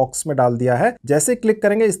डिस्क्रिप्शन बॉक्स में डाल दिया है। जैसे क्लिक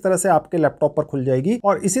करेंगे इस तरह से आपके लैपटॉप पर खुल जाएगी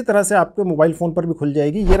और इसी तरह से आपके मोबाइल फोन पर भी खुल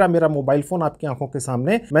जाएगी। ये रहा मेरा मोबाइल फोन आपकी आंखों के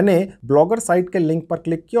सामने। मैंने ब्लॉगर साइट के लिंक पर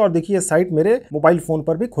क्लिक किया और देखिए साइट मेरे मोबाइल फोन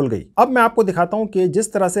पर भी खुल गई। अब मैं आपको दिखाता हूं कि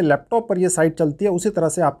जिस तरह से लैपटॉप पर यह साइट चलती है उसी तरह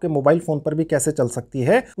से आपके मोबाइल फोन पर भी कैसे चल सकती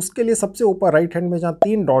है। उसके लिए सबसे ऊपर राइट हैंड में जहां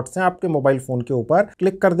 3 डॉट्स हैं, आपके मोबाइल फोन के ऊपर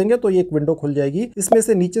क्लिक कर देंगे तो ये एक विंडो खुल जाएगी। इसमें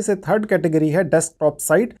से नीचे से 3rd कैटेगरी है डेस्कटॉप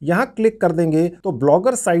साइट। यहां क्लिक कर देंगे तो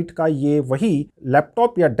ब्लॉगर साइट का ये वही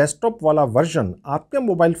लैपटॉप या डेस्कटॉप वाला वर्जन आपके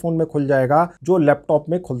मोबाइल फोन में खुल जाएगा जो लैपटॉप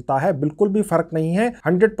में खुलता है। बिल्कुल भी फर्क नहीं है,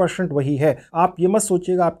 100% वही है। आप ये मत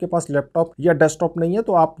सोचिएगा आपके पास लैपटॉप या डेस्कटॉप नहीं है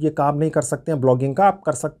तो आप ये काम नहीं कर सकते हैं ब्लॉगिंग का। आप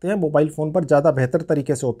कर सकते हैं, मोबाइल फोन पर ज्यादा बेहतर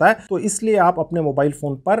तरीके से होता है। तो इसलिए आप अपने मोबाइल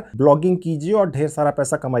फोन पर ब्लॉगिंग कीजिए और ढेर सारा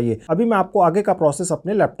पैसा कमाइए। अभी मैं आपको आगे का प्रोसेस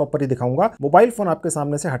अपने लैपटॉप पर ही दिखाऊंगा। मोबाइल फोन आपके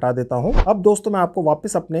सामने से हटा देता हूं। अब दोस्तों मैं आपको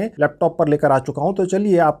वापस अपने लैपटॉप पर लेकर आ चुका हूं। तो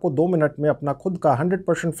चलिए आपको 2 मिनट में अपना खुद का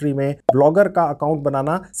 100% फ्री में ब्लॉगर का अकाउंट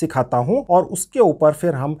बनाना सिखाता हूं और उसके ऊपर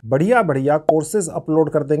फिर हम बढ़िया बढ़िया कोर्सेज अपलोड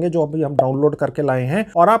कर देंगे जो अभी हम डाउनलोड करके लाए हैं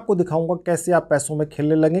और आपको दिखाऊंगा कैसे आप पैसों में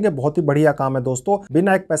खेलने लगेंगे। बहुत ही बढ़िया काम है दोस्तों,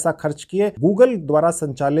 बिना एक पैसा खर्च किए गूगल द्वारा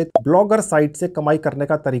संचालित ब्लॉगर साइट से कमाई करने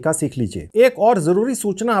का तरीका सीख लीजिए। एक और जरूरी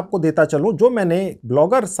सूचना आपको देता चलूं, जो मैंने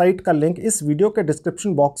ब्लॉगर साइट का लिंक इस वीडियो के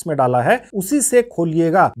डिस्क्रिप्शन बॉक्स में डाला है उसी से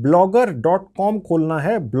खोलिएगा। blogger.com खोलना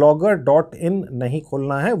है, blogger.in नहीं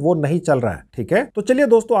खोलना है, वो नहीं चल रहा है, ठीक है। तो चलिए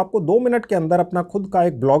दोस्तों, आपको 2 मिनट के अंदर अपना खुद का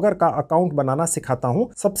एक ब्लॉगर का अकाउंट बनाना सिखाता हूं।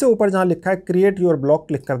 सबसे ऊपर जहां लिखा है क्रिएट योर ब्लॉग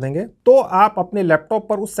क्लिक कर देंगे तो आप अपने लैपटॉप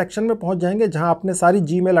पर उस सेक्शन में पहुंच जाएंगे जहां आपने सारी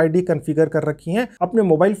जीमेल आईडी कॉन्फ़िगर कर रखी है। अपने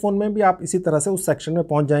मोबाइल फोन में भी आप इसी तरह से उस सेक्शन में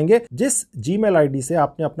पहुंच जाएंगे। जिस जीमेल आईडी से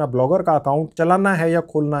आपने अपना ब्लॉगर का अकाउंट चलाना है या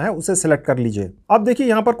खोलना है उसे सिलेक्ट कर लीजिए। अब देखिए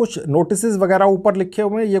यहां पर कुछ नोटिस वगैरह ऊपर लिखे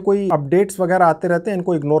हुए हैं, ये कोई अपडेट्स वगैरह आते रहते हैं,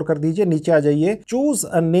 इनको इग्नोर कर दीजिए। नीचे आ जाइए, choose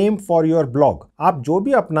a name for your blog. आप जो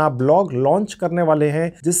भी अपना ब्लॉग लॉन्च करने वाले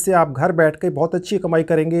हैं जिससे आप घर बैठ के बहुत अच्छी कमाई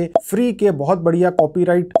करेंगे, फ्री के बहुत बढ़िया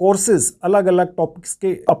कॉपीराइट कोर्सेज अलग अलग टॉपिक्स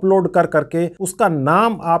के अपलोड कर करके, उसका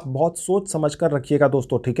नाम आप बहुत सोच समझ कर रखिएगा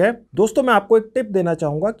दोस्तों, ठीक है। दोस्तों मैं आपको एक टिप देना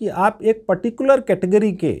चाहूंगा कि आप एक पर्टिकुलर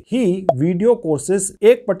कैटेगरी के ही वीडियो कोर्सेज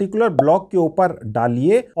एक पर्टिकुलर ब्लॉग के ऊपर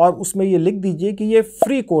डालिए और उसमें ये लिख दीजिए कि ये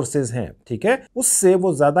फ्री कोर्सेज हैं, ठीक है। उससे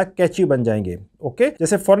वो ज्यादा कैची बन जाएंगे। ओके,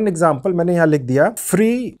 जैसे फॉर एन एग्जांपल मैंने यहां लिख दिया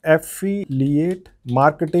फ्री एफिलिएट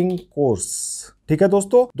मार्केटिंग कोर्स, ठीक है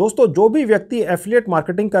दोस्तों जो भी व्यक्ति एफिलिएट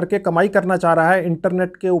मार्केटिंग करके कमाई करना चाह रहा है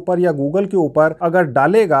इंटरनेट के ऊपर या गूगल के ऊपर, अगर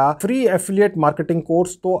डालेगा फ्री एफिलिएट मार्केटिंग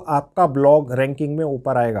कोर्स तो आपका ब्लॉग रैंकिंग में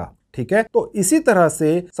ऊपर आएगा। ठीक है। तो इसी तरह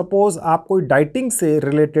से सपोज आप कोई डाइटिंग से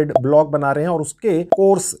रिलेटेड ब्लॉग बना रहे हैं और उसके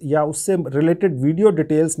कोर्स या उससे रिलेटेड वीडियो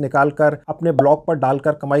डिटेल्स निकालकर अपने ब्लॉग पर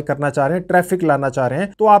डालकर कमाई करना चाह रहे हैं, ट्रैफिक लाना चाह रहे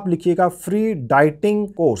हैं, तो आप लिखिएगा फ्री डाइटिंग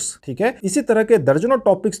कोर्स, ठीक है। इसी तरह के दर्जनों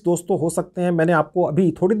टॉपिक्स दोस्तों हो सकते हैं। मैंने आपको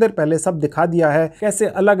अभी थोड़ी देर पहले सब दिखा दिया है कैसे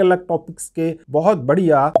अलग अलग टॉपिक्स के बहुत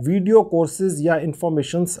बढ़िया वीडियो कोर्सेज या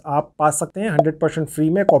इंफॉर्मेशंस आप पा सकते हैं 100% फ्री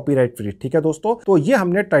में, कॉपीराइट फ्री, ठीक है दोस्तों। तो ये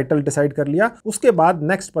हमने टाइटल डिसाइड कर लिया, उसके बाद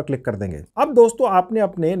नेक्स्ट पर क्लिक कर देंगे। अब दोस्तों आपने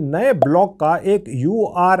अपने नए ब्लॉग का एक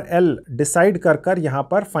URL डिसाइड कर यहां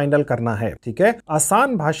पर फाइनल करना है, ठीक है।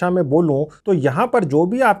 आसान भाषा में बोलूं तो यहां पर जो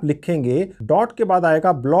भी आप लिखेंगे डॉट के बाद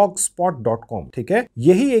आएगा blogspot.com, ठीक है।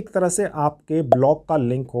 यही एक तरह से आपके ब्लॉग का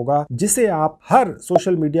लिंक होगा जिसे आप हर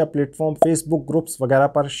social media platform, Facebook groups वगैरह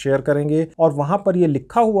पर शेयर करेंगे और वहां पर यह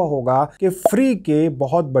लिखा हुआ होगा कि फ्री के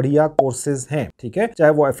बहुत बढ़िया कोर्सेज हैं, ठीक है।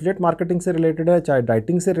 चाहे वो एफिलिएट मार्केटिंग से रिलेटेड है, चाहे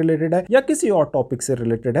डाइटिंग से रिलेटेड है या किसी और टॉपिक से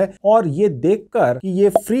रिलेटेड है, और ये देखकर कि ये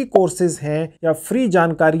फ्री कोर्सेज हैं या फ्री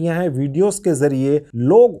जानकारियां हैं वीडियोस के जरिए,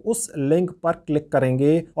 लोग उस लिंक पर क्लिक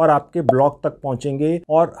करेंगे और आपके ब्लॉग तक पहुंचेंगे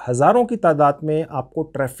और हजारों की तादाद में आपको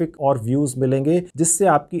ट्रैफिक और व्यूज मिलेंगे, जिससे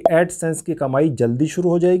आपकी एडसेंस की कमाई जल्दी शुरू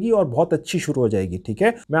हो जाएगी और बहुत अच्छी शुरू हो जाएगी, ठीक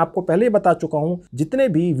है। मैं आपको पहले ही बता चुका हूं, जितने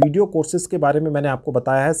भी वीडियो कोर्सेज के बारे में मैंने आपको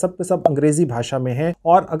बताया है सब पे सब अंग्रेजी भाषा में है,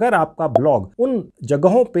 और अगर आपका ब्लॉग उन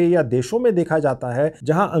जगहों पे या देशों में देखा जाता है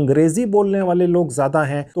जहां अंग्रेजी बोलने वाले लोग ज्यादा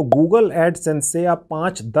हैं, तो गूगल एडसेंस से आप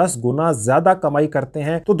 5-10 गुना ज्यादा कमाई करते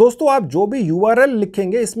हैं। तो दोस्तों आप जो भी URL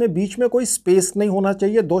लिखेंगे इसमें बीच में कोई स्पेस नहीं होना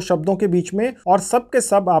चाहिए दो शब्दों के बीच में, और सब के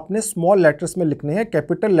सब आपने स्मॉल लेटर्स में लिखने हैं,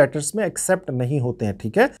 कैपिटल लेटर्स में एक्सेप्ट नहीं होते हैं,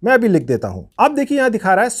 ठीक है। मैं अभी लिख देता हूं। अब देखिए यहां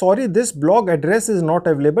दिखा रहा है sorry this blog address is not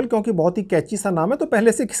available, क्योंकि बहुत ही कैची सा नाम है तो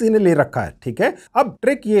पहले से किसी ने ले रखा है, ठीक है। अब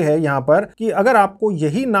ट्रिक ये है यहां पर कि अगर आपको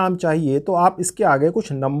यही नाम चाहिए तो आप इसके आगे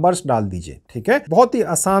कुछ नंबर्स डाल दीजिए, ठीक है। बहुत ही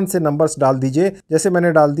आसान से नंबर्स डाल दीजिए, जैसे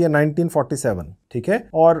मैंने डाल दिया 1947, ठीक है।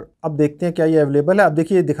 और अब देखते हैं क्या ये अवेलेबल है। अब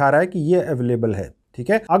देखिए ये दिखा रहा है कि ये अवेलेबल है, ठीक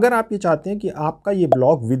है। अगर आप ये चाहते हैं कि आपका ये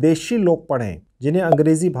ब्लॉग विदेशी लोग पढ़ें जिन्हें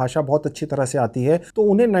अंग्रेजी भाषा बहुत अच्छी तरह से आती है, तो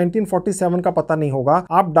उन्हें 1947 का पता नहीं होगा,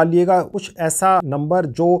 आप डालिएगा कुछ ऐसा नंबर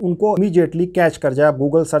जो उनको इमीडिएटली कैच कर जाए। आप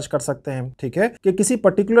गूगल सर्च कर सकते हैं, ठीक है, कि किसी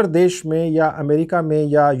पर्टिकुलर देश में या अमेरिका में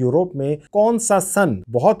या यूरोप में कौन सा सन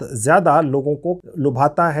बहुत ज्यादा लोगों को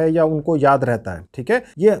लुभाता है या उनको याद रहता है, ठीक है।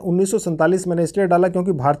 ये 1947 मैंने इसलिए डाला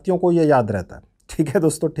क्योंकि भारतीयों को यह याद रहता है, ठीक है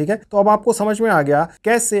दोस्तों, ठीक है। तो अब आपको समझ में आ गया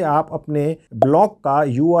कैसे आप अपने ब्लॉग का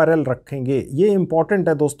URL रखेंगे। ये इंपॉर्टेंट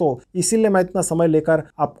है दोस्तों, इसीलिए मैं इतना समय लेकर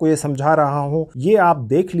आपको ये समझा रहा हूं। ये आप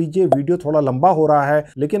देख लीजिए, वीडियो थोड़ा लंबा हो रहा है,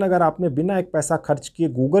 लेकिन अगर आपने बिना एक पैसा खर्च किए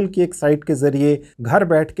गूगल की एक साइट के जरिए घर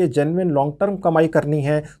बैठ के जेन्युइन लॉन्ग टर्म कमाई करनी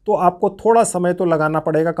है, तो आपको थोड़ा समय तो लगाना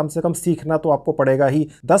पड़ेगा, कम से कम सीखना तो आपको पड़ेगा ही।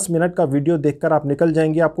 10 मिनट का वीडियो देखकर आप निकल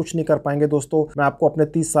जाएंगे, आप कुछ नहीं कर पाएंगे दोस्तों। मैं आपको अपने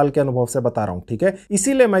 30 साल के अनुभव से बता रहा हूं, ठीक है।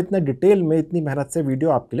 इसीलिए मैं इतने डिटेल में, इतनी मेहनत से वीडियो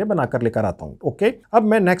आपके लिए बनाकर लेकर आता हूं, ओके। अब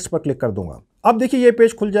मैं नेक्स्ट पर क्लिक कर दूंगा। अब देखिए ये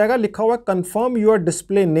पेज खुल जाएगा, लिखा हुआ कंफर्म योर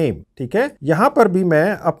डिस्प्ले नेम, ठीक है। यहां पर भी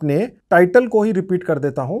मैं अपने टाइटल को ही रिपीट कर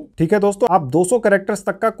देता हूं, ठीक है दोस्तों। आप 200 कैरेक्टर्स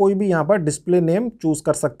तक का कोई भी यहां पर डिस्प्ले नेम चूज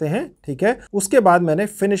कर सकते हैं, ठीक है। उसके बाद मैंने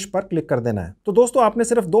फिनिश पर क्लिक कर देना है। तो दोस्तों आपने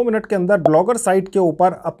सिर्फ 2 मिनट के अंदर ब्लॉगर साइट के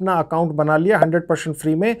ऊपर अपना अकाउंट बना लिया 100%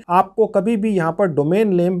 फ्री में। आपको कभी भी यहां पर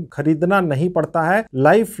डोमेन नेम खरीदना नहीं पड़ता है,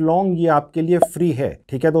 लाइफ लॉन्ग ये आपके लिए फ्री है,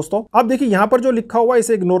 ठीक है दोस्तों। अब देखिए यहां पर जो लिखा हुआ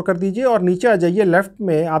इसे इग्नोर कर दीजिए और नीचे आ जाइए। लेफ्ट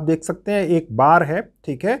में आप देख सकते हैं एक बार है,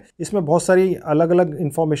 ठीक है। इसमें बहुत सारी अलग अलग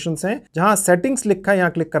इंफॉर्मेशन हैं। जहां सेटिंग्स लिखा है यहां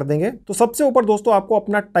क्लिक कर देंगे तो सबसे ऊपर दोस्तों आपको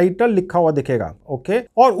अपना टाइटल लिखा हुआ दिखेगा, ओके।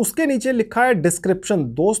 और उसके नीचे लिखा है डिस्क्रिप्शन।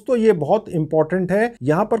 दोस्तों ये बहुत इंपॉर्टेंट है,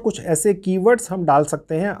 यहां पर कुछ ऐसे कीवर्ड्स हम डाल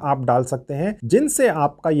सकते हैं, आप डाल सकते हैं, जिनसे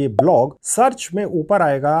आपका ये ब्लॉग सर्च में ऊपर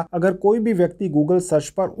आएगा। अगर कोई भी व्यक्ति गूगल सर्च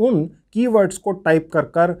पर उन कीवर्ड्स को टाइप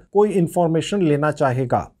कर कोई इंफॉर्मेशन लेना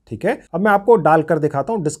चाहेगा, ठीक है। अब मैं आपको डालकर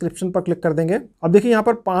दिखाता हूं। डिस्क्रिप्शन पर क्लिक कर देंगे। अब देखिए यहां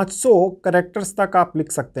पर 500 कैरेक्टर्स तक आप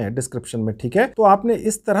लिख सकते हैं डिस्क्रिप्शन में, ठीक है। तो आपने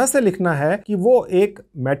इस तरह से लिखना है कि वो एक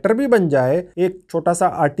मैटर भी बन जाए, एक छोटा सा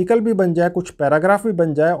आर्टिकल भी बन जाए, कुछ पैराग्राफ भी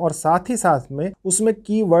बन जाए, और साथ ही साथ में उसमें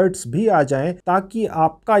कीवर्ड्स भी आ जाएं, ताकि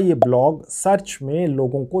आपका ये ब्लॉग सर्च में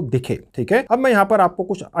लोगों को दिखे, ठीक है। अब मैं यहां पर आपको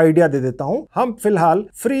कुछ आइडिया दे देता हूं। हम फिलहाल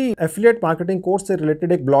फ्री एफिलिएट मार्केटिंग कोर्स से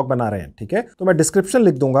रिलेटेड एक ब्लॉग बना रहे हैं, ठीक है। तो मैं डिस्क्रिप्शन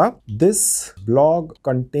लिख दूंगा, this blog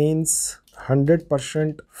contains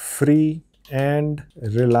 100% free and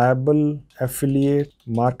reliable affiliate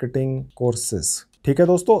marketing courses, ठीक है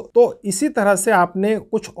दोस्तों। तो इसी तरह से आपने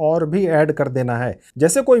कुछ और भी ऐड कर देना है।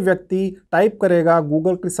 जैसे कोई व्यक्ति टाइप करेगा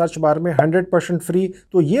गूगल की सर्च बार में 100% फ्री,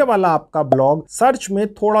 तो ये वाला आपका ब्लॉग सर्च में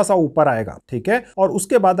थोड़ा सा ऊपर आएगा, ठीक है। और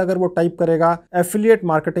उसके बाद अगर वो टाइप करेगा एफिलिएट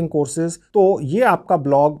मार्केटिंग कोर्सेज, तो ये आपका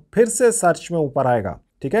ब्लॉग फिर से सर्च में ऊपर आएगा।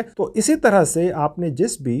 ठीक है। तो इसी तरह से आपने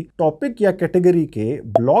जिस भी टॉपिक या कैटेगरी के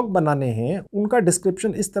ब्लॉग बनाने हैं उनका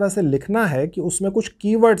डिस्क्रिप्शन इस तरह से लिखना है कि उसमें कुछ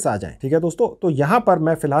कीवर्ड्स आ जाएं, ठीक है दोस्तों। तो यहां पर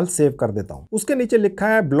मैं फिलहाल सेव कर देता हूं। उसके नीचे लिखा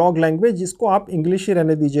है ब्लॉग लैंग्वेज, जिसको आप इंग्लिश ही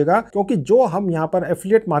रहने दीजिएगा, क्योंकि जो हम यहां पर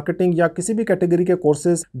एफिलिएट मार्केटिंग या किसी भी कैटेगरी के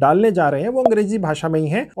कोर्सेज डालने जा रहे हैं वो अंग्रेजी भाषा में ही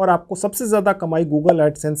है और आपको सबसे ज्यादा कमाई गूगल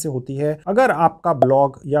एडसेंस से होती है अगर आपका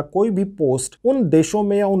ब्लॉग या कोई भी पोस्ट उन देशों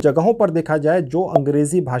में या उन जगहों पर देखा जाए जो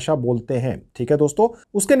अंग्रेजी भाषा बोलते हैं, ठीक है दोस्तों।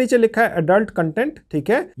 उसके नीचे लिखा है एडल्ट कंटेंट, ठीक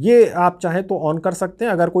है। ये आप चाहे तो ऑन कर सकते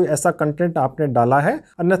हैं अगर कोई ऐसा कंटेंट आपने डाला है,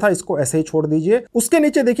 अन्यथा इसको ऐसे ही छोड़ दीजिए। उसके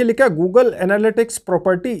नीचे देखिए लिखा है गूगल एनालिटिक्स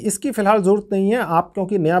प्रॉपर्टी, इसकी फिलहाल जरूरत नहीं है आप,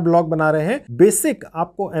 क्योंकि नया ब्लॉग बना रहे हैं। बेसिक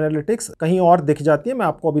आपको एनालिटिक्स कहीं और दिख जाती है, मैं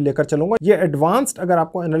आपको अभी लेकर चलूंगा। ये एडवांस्ड अगर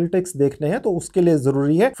आपको एनालिटिक्स देखने हैं तो उसके लिए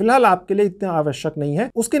जरूरी है, फिलहाल आपके लिए इतना आवश्यक नहीं है।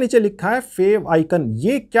 उसके नीचे लिखा है फेव आइकन,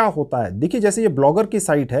 ये क्या होता है? देखिए जैसे ये ब्लॉगर की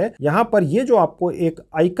साइट है, यहां पर ये जो आपको एक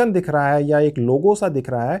आइकन दिख रहा है या एक लोगो सा दिख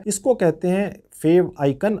रहा है, इसको कहते हैं फेव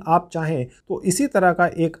आइकन। आप चाहें तो इसी तरह का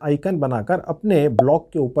एक आइकन बनाकर अपने ब्लॉग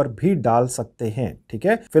के ऊपर भी डाल सकते हैं, ठीक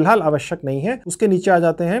है। फिलहाल आवश्यक नहीं है। उसके नीचे आ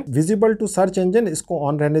जाते हैं विजिबल टू सर्च इंजन, इसको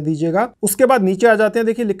ऑन रहने दीजिएगा। उसके बाद नीचे आ जाते हैं,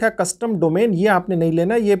 देखिए लिखा है कस्टम डोमेन, ये आपने नहीं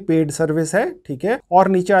लेना, ये पेड सर्विस है, ठीक है। और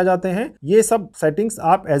नीचे आ जाते हैं, ये सब सेटिंग्स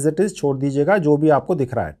आप एज इट इज छोड़ दीजिएगा जो भी आपको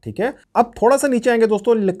दिख रहा है, ठीक है। अब थोड़ा सा नीचे आएंगे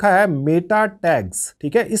दोस्तों, लिखा है मेटा टैग्स,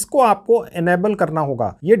 ठीक है। इसको आपको एनेबल करना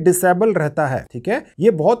होगा, ये डिसेबल रहता है, ठीक है।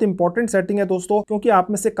 ये बहुत इंपॉर्टेंट सेटिंग है दोस्तों, क्योंकि आप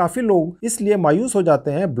में से काफी लोग इसलिए मायूस हो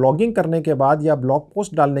जाते हैं ब्लॉगिंग करने के बाद या ब्लॉग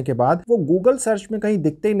पोस्ट डालने के बाद, वो गूगल सर्च में कहीं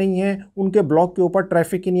दिखते ही नहीं है, उनके ब्लॉग के ऊपर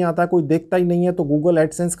ट्रैफिक ही नहीं आता, कोई देखता ही नहीं है, तो गूगल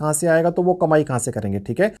एडसेंस कहां से आएगा, तो वो कमाई कहां से करेंगे,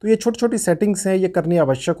 ठीक है। तो ये छोटी छोटी सेटिंग्स हैं, ये करनी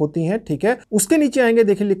आवश्यक होती हैं, ठीक है। उसके नीचे आएंगे,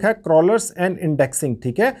 देखिए लिखा है क्रॉलर्स एंड इंडेक्सिंग,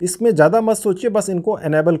 ठीक है। इसमें ज्यादा मत सोचिए, बस इनको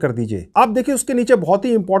एनेबल कर दीजिए। आप देखिए उसके नीचे बहुत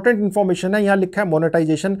ही इंपॉर्टेंट इंफॉर्मेशन है, यहां लिखा है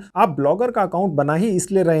मोनेटाइजेशन। आप ब्लॉगर का अकाउंट बना ही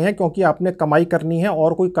इसलिए रहे हैं क्योंकि आपने कमाई करनी है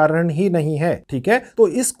और कोई कारण ही नहीं है, ठीक है। तो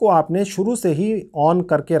इसको आपने शुरू से ही ऑन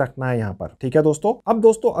करके रखना है यहां पर, ठीक है दोस्तों। अब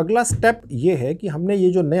दोस्तों अगला स्टेप ये है कि हमने ये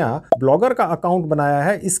जो नया ब्लॉगर का अकाउंट बनाया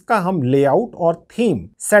है, इसका हम लेआउट और थीम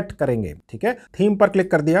सेट करेंगे, ठीक है। थीम पर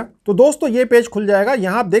क्लिक कर दिया तो दोस्तों ये पेज खुल जाएगा।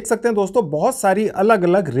 यहां आप देख सकते हैं दोस्तों बहुत सारी अलग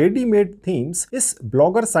अलग रेडीमेड थीम्स इस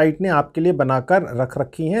ब्लॉगर साइट ने आपके लिए बनाकर रख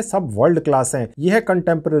रखी हैं, सब वर्ल्ड क्लास हैं। यह है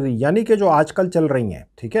कंटेम्पररी, यानी कि जो आजकल चल रही हैं,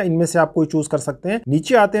 ठीक है। इनमें से आप कोई चूज कर सकते हैं।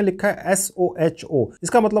 नीचे आते हैं, लिखा है SOHO,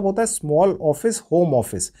 इसका मतलब होता है स्मॉल ऑफिस होम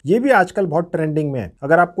ऑफिस। ये भी आजकल बहुत ट्रेंडिंग में है।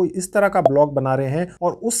 अगर आप कोई इस तरह का ब्लॉग बना रहे हैं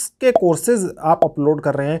और उसके कोर्सेज आप अपलोड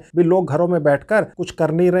कर रहे हैं, भी लोग घरों में बैठकर कुछ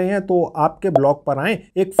कर नहीं रहे हैं, तो आपके ब्लॉग पर आए,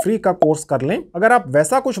 एक फ्री का कोर्स कर लें। अगर आप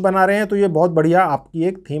वैसा कुछ बना रहे हैं तो ये बहुत बढ़िया आपकी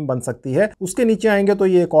एक थीम बन सकती है। उसके नीचे आएंगे तो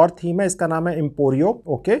ये एक और थीम है, इसका नाम है इम्पोरियो,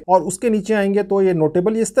 ओके। और उसके नीचे आएंगे तो ये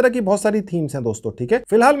नोटेबल, इस तरह की बहुत सारी थीम्स हैं दोस्तों, ठीक है।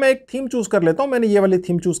 फिलहाल मैं एक थीम चूज कर लेता हूं, मैंने ये वाली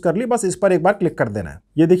थीम चूज कर ली, बस इस पर एक बार क्लिक कर देना है।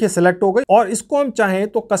 ये देखिए सिलेक्ट हो गई और इसको हम चाहें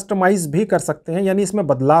तो कस्टमाइज भी कर सकते हैं, यानी इसमें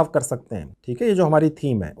बदलाव कर सकते हैं, ठीक है। ये जो हमारी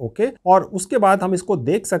थीम है, ओके। और उसके बाद हम इसको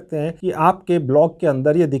देख सकते हैं कि आपके ब्लॉग के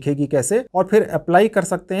अंदर ये दिखेगी कैसे, और फिर अप्लाई कर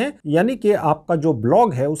सकते हैं, यानी कि आपका जो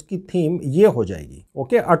ब्लॉग है उसकी थीम ये हो जाएगी,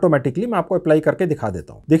 ओके, ऑटोमेटिकली। मैं आपको अप्लाई करके दिखा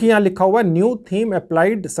देता हूं। देखिए यहां लिखा हुआ है न्यू थीम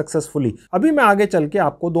अप्लाइड सक्सेसफुली। अभी मैं आगे चल के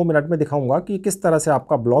आपको 2 मिनट में दिखाऊंगा कि किस तरह से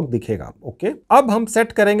आपका ब्लॉग दिखेगा, ओके। अब हम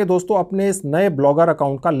सेट करेंगे दोस्तों अपने इस नए ब्लॉगर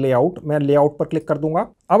अकाउंट का लेआउट। मैं लेआउट पर क्लिक कर दूंगा।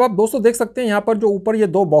 अब आप दोस्तों देख सकते हैं यहां पर जो ऊपर ये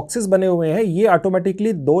 2 बॉक्सेस बने हुए हैं, ये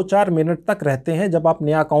ऑटोमेटिकली 2-4 मिनट तक रहते हैं जब आप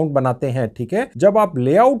नया अकाउंट बनाते हैं, ठीक है। जब आप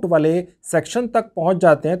लेआउट वाले सेक्शन तक पहुंच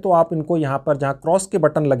जाते हैं तो आप इनको यहां पर जहां क्रॉस के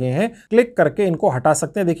बटन लगे हैं, क्लिक करके इनको हटा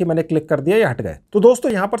सकते हैं। देखिए मैंने क्लिक कर दिया, ये हट गए। तो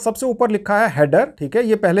दोस्तों यहां पर सबसे ऊपर लिखा है हेडर, ठीक है।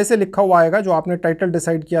 ये पहले से लिखा हुआ आएगा जो आपने टाइटल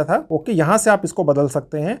डिसाइड किया था, ओके। यहां से आप इसको बदल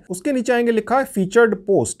सकते हैं। उसके नीचे आएंगे, लिखा है फीचर्ड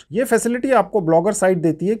पोस्ट। ये फैसिलिटी आपको ब्लॉगर साइट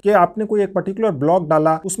देती है कि आपने कोई एक पर्टिकुलर ब्लॉग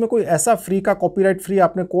डाला, उसमें कोई ऐसा फ्री का कॉपीराइट फ्री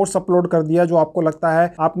आपने कोर्स अपलोड कर दिया जो आपको लगता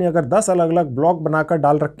है, आपने अगर 10 अलग अलग ब्लॉग बनाकर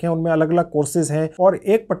डाल रखे हैं, उनमें अलग अलग कोर्सेज हैं और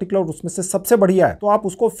एक पर्टिकुलर उसमें से सबसे बढ़िया है, तो आप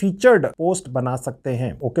उसको फीचर्ड पोस्ट बना सकते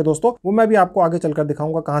हैं, ओके दोस्तों। वो मैं भी आपको आगे चलकर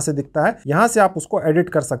दिखाऊंगा कहां से दिखता है। यहां से आप उसको एडिट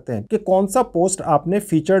कर सकते हैं कि कौन सा पोस्ट आपने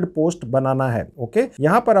फीचर्ड पोस्ट बनाना है, ओके।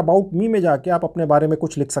 यहां पर अबाउट मी में जाके आप अपने बारे में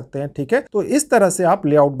कुछ लिख सकते हैं, ठीक है। तो इस तरह से आप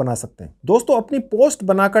लेआउट बना सकते हैं दोस्तों। अपनी पोस्ट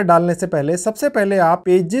बनाकर डालने से पहले सबसे पहले आप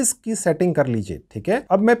पेजेस की सेटिंग कर लीजिए, ठीक है।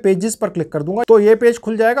 अब मैं पेजेस पर क्लिक कर दूंगा तो ये पेज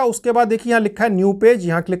खुल जाएगा। उसके बाद देखिए यहां लिखा है न्यू पेज,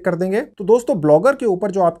 यहां क्लिक कर देंगे। तो दोस्तों ब्लॉगर के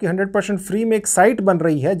ऊपर जो आपकी 100% फ्री में एक साइट बन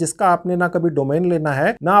रही है, जिसका आपने ना कभी डोमेन लेना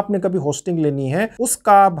है ना आपने कभी होस्टिंग लेनी है,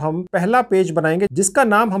 उसका अब हम पहला पेज बनाएंगे जिसका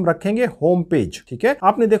नाम हम रखेंगे होम पेज। ठीक है,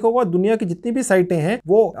 आपने देखा होगा दुनिया की जितनी भी साइटें हैं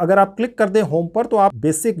वो अगर आप क्लिक कर दें होम पर तो आप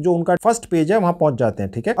बेसिक जो उनका फर्स्ट पेज है वहां पहुंच जाते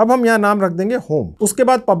हैं। ठीक है, अब हम यहाँ नाम रख देंगे होम, उसके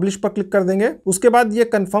बाद पब्लिश पर क्लिक कर देंगे, उसके बाद ये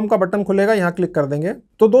कंफर्म का बटन खुलेगा, यहाँ क्लिक कर देंगे।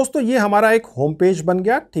 तो दोस्तों ये हमारा एक होम पेज बन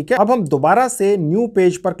गया। ठीक है, अब हम दोबारा से न्यू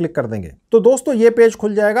पेज पर क्लिक कर देंगे तो दोस्तों ये पेज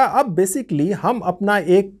खुल जाएगा। अब बेसिकली हम अपना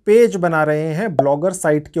एक पेज बना रहे हैं ब्लॉगर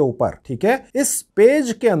साइट के ऊपर। ठीक है, इस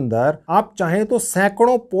पेज के अंदर आप चाहें तो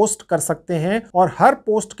सैकड़ों पोस्ट कर सकते हैं और हर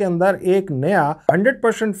पोस्ट के अंदर एक नया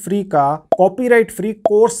 100% फ्री का कॉपीराइट फ्री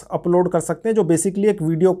कोर्स अपलोड कर सकते हैं, जो बेसिकली एक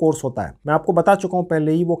वीडियो कोर्स होता है। मैं आपको बता चुका हूं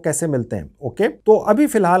पहले ही वो कैसे मिलते हैं। ओके, तो अभी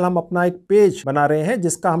फिलहाल हम अपना एक पेज बना रहे हैं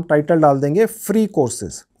जिसका हम टाइटल डाल देंगे फ्री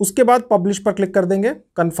कोर्सेज। उसके बाद पब्लिश पर क्लिक कर देंगे,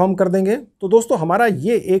 कंफर्म कर देंगे। तो दोस्तों हमारा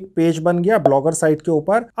ये एक पेज बन गया ब्लॉगर साइट के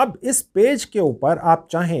ऊपर। अब इस पेज के ऊपर आप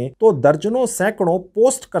चाहें तो दर्जनों सैकड़ों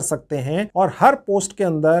पोस्ट कर सकते हैं और हर पोस्ट के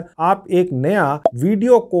अंदर आप एक नया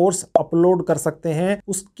वीडियो कोर्स अपलोड कर सकते हैं।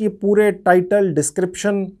 उसकी पूरे टाइटल,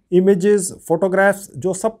 डिस्क्रिप्शन, इमेजेस, फोटोग्राफ्स,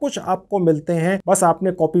 जो सब कुछ आपको मिलते हैं, बस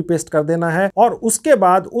आपने कॉपी पेस्ट कर देना है और उसके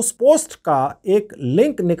बाद उस पोस्ट का एक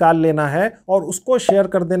लिंक निकाल लेना है और उसको शेयर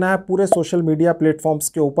कर देना है पूरे सोशल मीडिया प्लेटफॉर्म्स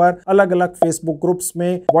के ऊपर, अलग अलग फेसबुक ग्रुप्स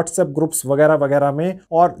में, व्हाट्सएप ग्रुप्स वगैरह वगैरह में।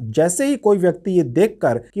 और जैसे ही कोई व्यक्ति ये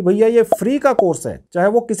देखकर कि भैया ये फ्री का कोर्स है, चाहे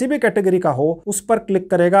वो किसी भी कैटेगरी का हो, उस पर क्लिक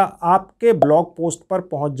करेगा, आपके ब्लॉग पोस्ट पर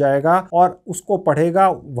पहुंच जाएगा और उसको पढ़ेगा,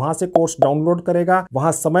 वहां से कोर्स डाउनलोड करेगा,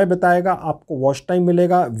 वहां समय बिताएगा, आपको वॉच टाइम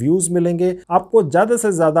मिलेगा, व्यूज मिलेंगे, आपको ज्यादा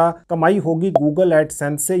से ज्यादा कमाई होगी गूगल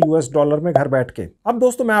एडसेंस से यूएस डॉलर में घर बैठ के। अब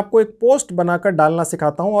दोस्तों मैं आपको एक पोस्ट बनाकर डालना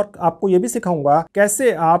सिखाता हूं और आपको यह भी सिखाऊंगा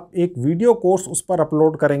कैसे आप एक वीडियो कोर्स उस पर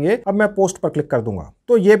अपलोड करेंगे। अब मैं पोस्ट पर क्लिक कर दूंगा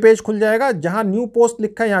तो ये पेज खुल जाएगा, जहां न्यू पोस्ट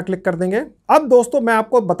लिखा है यहां क्लिक कर देंगे। अब दोस्तों मैं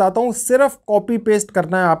आपको बताता हूं, सिर्फ कॉपी पेस्ट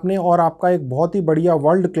करना है आपने और आपका एक बहुत ही बढ़िया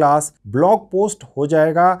वर्ल्ड क्लास ब्लॉग पोस्ट हो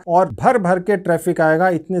जाएगा और भर भर के ट्रैफिक आएगा,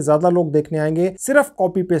 इतने ज्यादा लोग देखने आएंगे। सिर्फ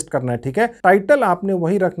कॉपी पेस्ट करना है। ठीक है, टाइटल आपने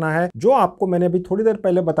वही रखना है जो आपको मैंने अभी थोड़ी देर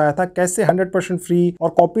पहले बताया था, कैसे 100% फ्री और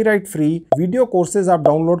कॉपीराइट फ्री वीडियो कोर्सेज आप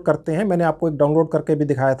डाउनलोड करते हैं। मैंने आपको एक डाउनलोड करके भी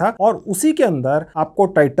दिखाया था और उसी के अंदर आपको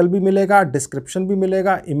टाइटल भी मिलेगा, डिस्क्रिप्शन भी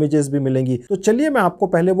मिलेगा, इमेजेस भी मिलेंगी। तो चलिए मैं आपको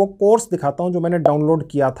पहले वो कोर्स दिखाता हूं जो मैंने डाउनलोड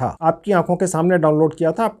किया था, आपकी आंखों के सामने डाउनलोड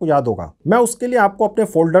किया था, आपको याद होगा। मैं उसके लिए आपको अपने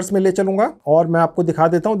फोल्डर्स में ले चलूंगा और मैं आपको दिखा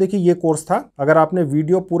देता हूं। देखिए ये कोर्स था, अगर आपने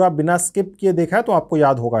वीडियो पूरा बिना स्किप किए देखा है तो आपको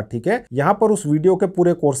याद होगा। ठीक है, यहां पर उस वीडियो के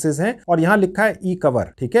पूरे कोर्सेज हैं और यहां लिखा है ई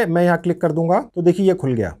कवर। ठीक है, मैं यहां क्लिक कर दूंगा तो देखिए ये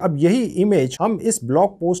खुल गया। अब यही इमेज हम इस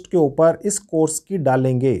ब्लॉग पोस्ट के ऊपर इस कोर्स की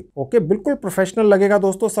डालेंगे। ओके, बिल्कुल प्रोफेशनल लगेगा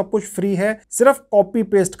दोस्तों, सब कुछ फ्री है, सिर्फ कॉपी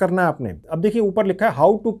पेस्ट करना है आपने। अब देखिए ऊपर लिखा है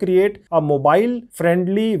how to create a mobile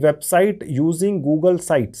friendly website using Google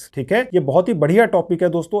sites. ठीक है, ये बहुत ही बढ़िया टॉपिक है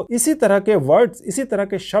दोस्तों। इसी तरह के वर्ड्स, इसी तरह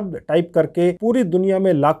के शब्द टाइप करके पूरी दुनिया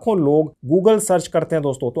में लाखों लोग गूगल सर्च करते हैं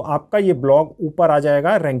दोस्तों, तो आपका ये ब्लॉग ऊपर आ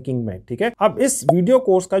जाएगा रैंकिंग में। ठीक है, अब इस वीडियो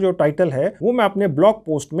कोर्स का जो टाइटल है वो मैं अपने ब्लॉग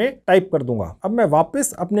पोस्ट में टाइप कर दूंगा। अब मैं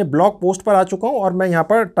वापस अपने ब्लॉग पोस्ट पर आ चुका हूं और मैं यहां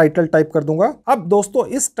पर टाइटल टाइप कर दूंगा। अब दोस्तों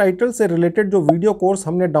इस टाइटल से रिलेटेड जो वीडियो कोर्स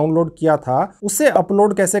हमने डाउनलोड किया था उसे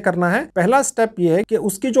अपलोड कैसे करना है। पहला स्टेप ये है कि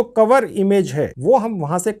उसकी जो कवर इमेज है वो हम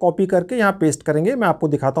वहां से कॉपी करके यहां पेस्ट करेंगे। मैं आपको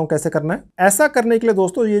दिखाता हूं कैसे करना है। ऐसा करने के लिए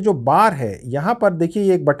दोस्तों ये जो बार है यहां पर देखिए,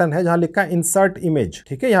 ये एक बटन है जहां लिखा है इंसर्ट इमेज।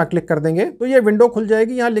 ठीक है, यहां क्लिक कर देंगे तो ये विंडो खुल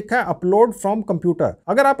जाएगी। यहां लिखा है अपलोड फ्रॉम कंप्यूटर।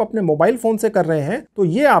 अगर आप अपने मोबाइल फोन से कर रहे हैं तो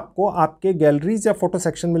ये आपको आपके गैलरीज या फोटो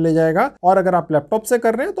सेक्शन में ले जाएगा, और अगर आप लैपटॉप से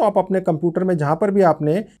कर रहे हैं तो आप अपने कंप्यूटर में जहां पर भी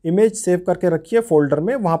आपने इमेज सेव करके रखी है फोल्डर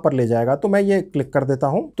में वहां पर ले जाएगा। तो मैं ये क्लिक कर देता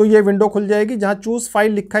हूं तो ये विंडो खुल जाएगी जहां चूज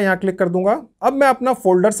फाइल लिखा है, यहां क्लिक कर दूंगा। अब मैं अपना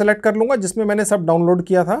फोल्डर सेलेक्ट कर लूंगा जिसमें मैंने सब डाउनलोड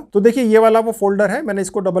किया था। तो देखिए ये वाला वो फोल्डर है, मैंने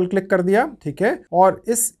इसको डबल क्लिक कर दिया। ठीक है, और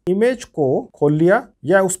इस इमेज को खोल लिया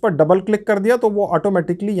या उस पर डबल क्लिक कर दिया तो वो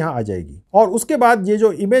ऑटोमेटिकली यहां आ जाएगी। और उसके बाद ये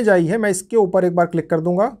जो इमेज आई है मैं इसके ऊपर एक बार क्लिक कर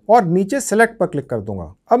दूंगा और नीचे सिलेक्ट पर क्लिक कर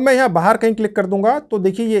दूंगा। अब मैं यहां बाहर कहीं क्लिक कर दूंगा तो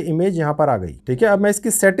देखिए ये इमेज यहां पर आ गई। ठीक है, अब मैं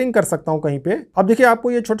इसकी सेटिंग कर सकता हूं कहीं पे। अब देखिए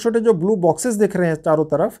आपको ये छोटे छोटे जो ब्लू बॉक्सेस दिख रहे हैं चारों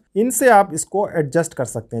तरफ, इनसे आप इसको एडजस्ट कर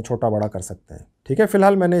सकते हैं, छोटा बड़ा कर सकते हैं। ठीक है,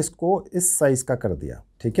 फिलहाल मैंने इसको इस साइज का कर दिया।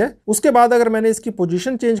 ठीक है, उसके बाद अगर मैंने इसकी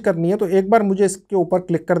पोजीशन चेंज करनी है तो एक बार मुझे इसके ऊपर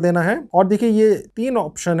क्लिक कर देना है और देखिए ये 3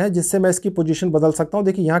 ऑप्शन है जिससे मैं इसकी पोजीशन बदल सकता हूं।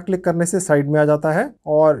 देखिए यहाँ क्लिक करने से साइड में आ जाता है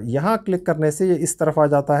और यहाँ क्लिक करने से ये इस तरफ आ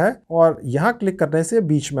जाता है और यहाँ क्लिक करने से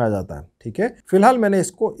बीच में आ जाता है। ठीक है, फिलहाल मैंने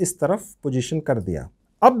इसको इस तरफ पोजीशन कर दिया।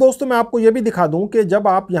 अब दोस्तों मैं आपको यह भी दिखा दूं कि जब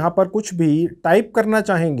आप यहां पर कुछ भी टाइप करना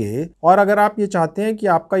चाहेंगे और अगर आप ये चाहते हैं कि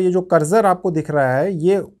आपका ये जो कर्सर आपको दिख रहा है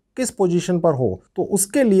ये किस पोजीशन पर हो, तो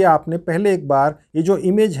उसके लिए आपने पहले एक बार ये जो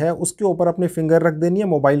इमेज है उसके ऊपर अपनी फिंगर रख देनी है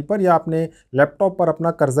मोबाइल पर, या अपने लैपटॉप पर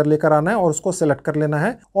अपना कर्सर लेकर आना है और उसको सेलेक्ट कर लेना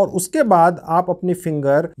है। और उसके बाद आप अपनी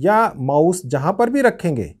फिंगर या माउस जहां पर भी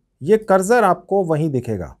रखेंगे ये कर्सर आपको वहीं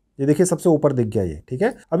दिखेगा। ये देखिए सबसे ऊपर दिख गया ये, ठीक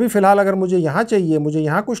है। अभी फिलहाल अगर मुझे यहां चाहिए, मुझे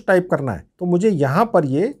यहां कुछ टाइप करना है, तो मुझे यहां पर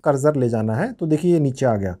ये कर्सर ले जाना है। तो देखिए ये नीचे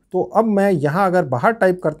आ गया। तो अब मैं यहां अगर बाहर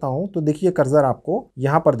टाइप करता हूं तो देखिए कर्सर आपको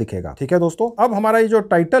यहां पर दिखेगा, ठीक है दोस्तों। अब हमारा ये जो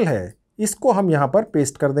टाइटल है इसको हम यहां पर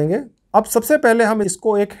पेस्ट कर देंगे। अब सबसे पहले हम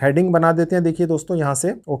इसको एक हेडिंग बना देते हैं। देखिए दोस्तों यहां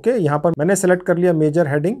से, ओके, यहां पर मैंने सेलेक्ट कर लिया मेजर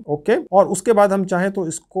हेडिंग, ओके। और उसके बाद हम चाहें तो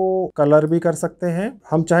इसको कलर भी कर सकते हैं,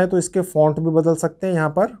 हम चाहें तो इसके फॉन्ट भी बदल सकते हैं यहां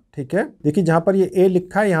पर, ठीक है। देखिए जहां पर ये ए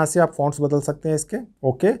लिखा है यहां से आप फॉन्ट्स बदल सकते हैं इसके,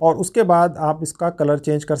 ओके। और उसके बाद आप इसका कलर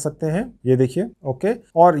चेंज कर सकते हैं, ये देखिए, ओके।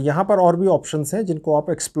 और यहां पर और भी ऑप्शंस हैं जिनको आप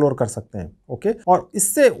एक्सप्लोर कर सकते हैं, ओके। और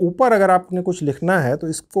इससे ऊपर अगर आपने कुछ लिखना है तो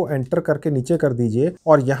इसको एंटर करके नीचे कर दीजिए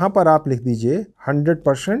और यहां पर आप लिख दीजिए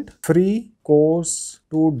 100% free course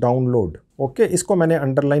to download, okay. इसको मैंने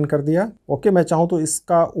अंडरलाइन कर दिया, ओके। मैं चाहूं तो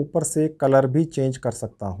इसका ऊपर से कलर भी चेंज कर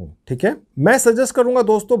सकता हूं, ठीक है। मैं सजेस्ट करूंगा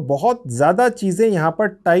दोस्तों बहुत ज्यादा चीजें यहां पर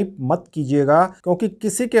टाइप मत कीजिएगा, क्योंकि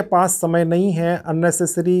किसी के पास समय नहीं है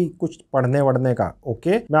अननेसेसरी कुछ पढ़ने वढ़ने का,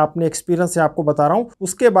 ओके। मैं अपने एक्सपीरियंस से आपको बता रहा हूं।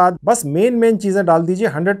 उसके बाद बस मेन चीजें डाल दीजिए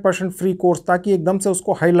 100% फ्री कोर्स, ताकि एकदम से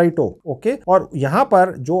उसको हाईलाइट हो, ओके। और यहां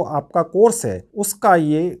पर जो आपका कोर्स है उसका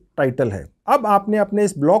ये टाइटल है। अब आपने अपने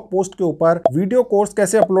इस ब्लॉग पोस्ट के ऊपर वीडियो कोर्स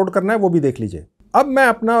कैसे अपलोड करना है वो भी देख लीजिए। अब मैं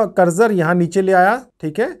अपना कर्सर यहां नीचे ले आया,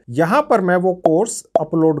 ठीक है। यहां पर मैं वो कोर्स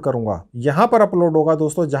अपलोड करूंगा, यहां पर अपलोड होगा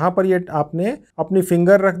दोस्तों जहां पर ये आपने अपनी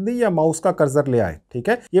फिंगर रख दी या माउस का कर्सर ले आए, ठीक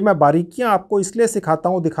है। ये मैं बारीकियां आपको इसलिए सिखाता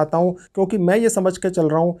हूं, दिखाता हूं, क्योंकि मैं ये समझ के चल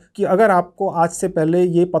रहा हूं कि अगर आपको आज से पहले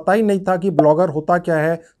ये पता ही नहीं था कि ब्लॉगर होता क्या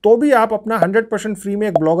है, तो भी आप अपना 100% फ्री में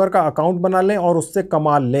एक ब्लॉगर का अकाउंट बना लें और उससे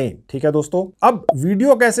कमा लें, ठीक है दोस्तों। अब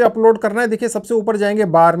वीडियो कैसे अपलोड करना है, देखिए सबसे ऊपर जाएंगे,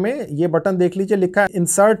 बार में ये बटन देख लीजिए, लिखा है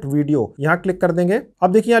इंसर्ट वीडियो, यहां क्लिक कर देंगे।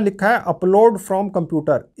 अब देखिए यहां लिखा है अपलोड फ्रॉम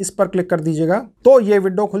कंप्यूटर, इस पर क्लिक कर दीजिएगा तो ये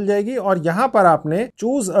विंडो खुल जाएगी और यहां पर आपने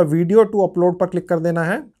choose a video to upload पर क्लिक कर देना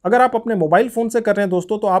है। अगर आप अपने मोबाइल फोन से कर रहे हैं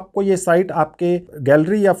दोस्तों तो आपको ये साइट आपके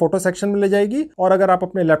गैलरी या फोटो सेक्शन में ले जाएगी, और अगर आप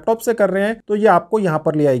अपने लैपटॉप से कर रहे हैं तो ये आपको यहां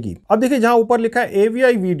पर ले आएगी। अब देखिए जहां ऊपर लिखा है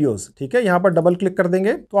AVI वीडियोस, ठीक है, यहां पर डबल क्लिक कर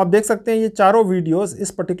देंगे तो आप देख सकते हैं ये चारों वीडियोस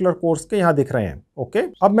इस पर्टिकुलर कोर्स के यहां दिख रहे हैं, ओके।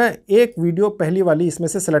 अब मैं एक वीडियो पहली वाली इसमें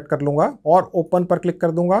से सिलेक्ट कर लूंगा और ओपन पर क्लिक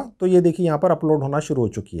कर दूंगा तो ये देखिए यहां पर अपलोड होना शुरू हो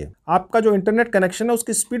चुकी है। आपका जो इंटरनेट कनेक्शन है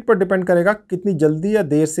उसकी स्पीड पर डिपेंड करेगा कितनी जल्दी या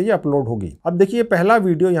देर से ये अपलोड होगी। अब देखिए पहला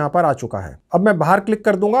वीडियो यहां पर आ चुका है। अब मैं बाहर क्लिक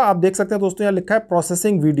कर दूंगा, आप देख सकते हैं दोस्तों यहां लिखा है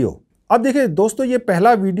प्रोसेसिंग वीडियो। अब देखिए दोस्तों ये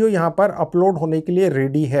पहला वीडियो यहां पर अपलोड होने के लिए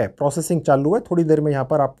रेडी है, प्रोसेसिंग चालू है, थोड़ी देर में यहां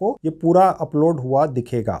पर आपको ये पूरा अपलोड हुआ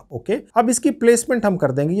दिखेगा, ओके। अब इसकी प्लेसमेंट हम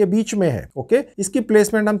कर देंगे, ये बीच में है, ओके। इसकी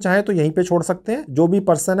प्लेसमेंट हम चाहे तो यहीं पे छोड़ सकते हैं, जो भी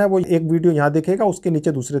पर्सन है वो एक वीडियो यहां देखेगा, उसके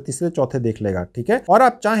नीचे दूसरे तीसरे चौथे देख लेगा, ठीक है। और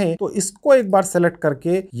आप चाहें तो इसको एक बार सेलेक्ट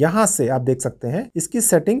करके यहां से आप देख सकते हैं इसकी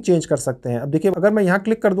सेटिंग चेंज कर सकते हैं। अब देखिए अगर मैं यहां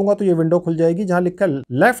क्लिक कर दूंगा तो ये विंडो खुल जाएगी जहां लिखा है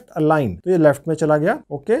लेफ्ट अलाइन, तो ये लेफ्ट में चला गया,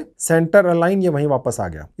 ओके। सेंटर अलाइन ये वहीं वापस आ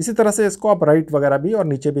गया। इसी तरह से इसको आप राइट वगैरह भी और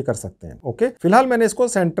नीचे भी कर सकते हैं, ओके। फिलहाल मैंने इसको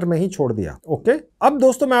सेंटर में ही छोड़ दिया, ओके। अब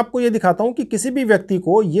दोस्तों मैं आपको ये दिखाता हूं कि किसी भी व्यक्ति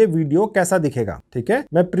को ये वीडियो कैसा दिखेगा, ठीक है।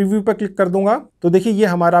 मैं प्रीव्यू पर क्लिक कर दूंगा तो देखिए ये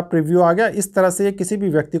हमारा प्रीव्यू आ गया। इस तरह से ये किसी भी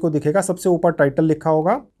व्यक्ति को दिखेगा। सबसे ऊपर टाइटल लिखा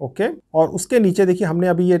होगा, ओके, और उसके नीचे देखिए हमने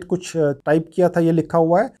अभी ये कुछ टाइप किया था, ये लिखा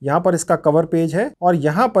हुआ है। यहां पर इसका कवर पेज है और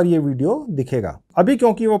यहां पर ये वीडियो दिखेगा। अभी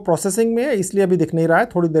क्योंकि वो प्रोसेसिंग में है इसलिए अभी दिख नहीं रहा है,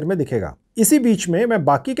 थोड़ी देर में दिखेगा। इसी बीच में मैं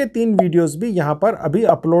बाकी के 3 वीडियोस भी यहां पर अभी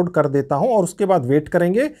अपलोड कर देता हूं और उसके बाद वेट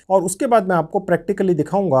करेंगे और उसके बाद मैं आपको प्रैक्टिकली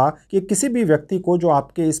दिखाऊंगा कि किसी भी व्यक्ति को जो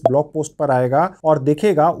आपके इस ब्लॉग पोस्ट पर आएगा और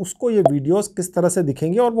देखेगा उसको ये वीडियोस किस तरह से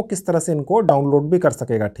दिखेंगे और वो किस तरह से इनको डाउनलोड भी कर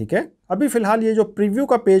सकेगा, ठीक है। अभी फिलहाल ये जो प्रीव्यू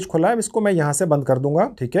का पेज खुला है इसको मैं यहां से बंद कर दूंगा,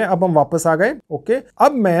 ठीक है। अब हम वापस आ गए, ओके।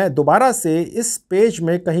 अब मैं दोबारा से इस पेज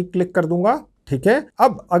में कहीं क्लिक कर दूंगा, ठीक है।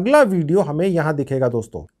 अब अगला वीडियो हमें यहां दिखेगा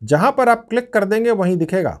दोस्तों, जहां पर आप क्लिक कर देंगे वहीं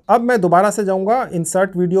दिखेगा। अब मैं दोबारा से जाऊंगा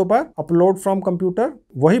इंसर्ट वीडियो पर, अपलोड फ्रॉम कंप्यूटर,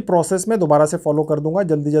 वही प्रोसेस में दोबारा से फॉलो कर दूंगा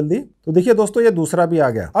जल्दी जल्दी। तो देखिए दोस्तों ये दूसरा भी आ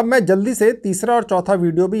गया। अब मैं जल्दी से तीसरा और चौथा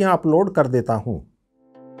वीडियो भी यहां अपलोड कर देता हूं।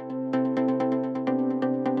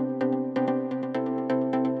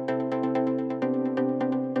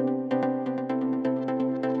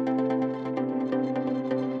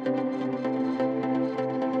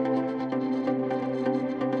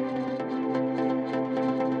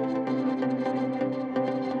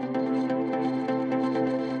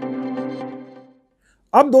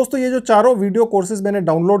 अब दोस्तों ये जो चारों वीडियो कोर्सेज मैंने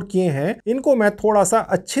डाउनलोड किए हैं इनको मैं थोड़ा सा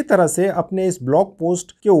अच्छी तरह से अपने इस ब्लॉग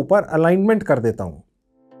पोस्ट के ऊपर अलाइनमेंट कर देता हूं।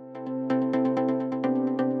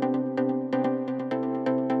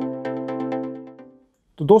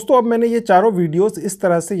 तो दोस्तों अब मैंने ये चारों वीडियोस इस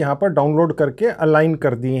तरह से यहाँ पर डाउनलोड करके अलाइन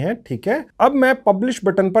कर दिए हैं, ठीक है। अब मैं पब्लिश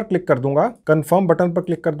बटन पर क्लिक कर दूंगा, कंफर्म बटन पर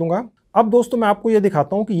क्लिक कर दूंगा। अब दोस्तों मैं आपको ये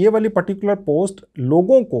दिखाता हूं कि ये वाली पर्टिकुलर पोस्ट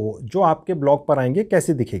लोगों को जो आपके ब्लॉग पर आएंगे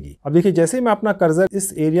कैसे दिखेगी। अब देखिए जैसे ही मैं अपना कर्सर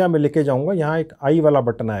इस एरिया में लेके जाऊंगा, यहाँ एक आई वाला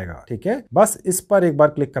बटन आएगा, ठीक है। बस इस पर एक बार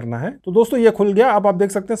क्लिक करना है। तो दोस्तों ये खुल गया। अब आप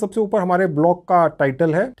देख सकते हैं सबसे ऊपर हमारे ब्लॉग का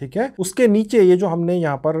टाइटल है, ठीक है। उसके नीचे ये जो हमने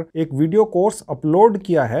यहाँ पर एक वीडियो कोर्स अपलोड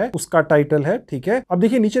किया है उसका टाइटल है, ठीक है। अब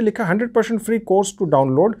देखिए नीचे लिखा 100% फ्री कोर्स टू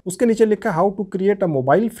डाउनलोड। उसके नीचे लिखा how to create a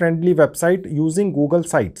mobile friendly website using Google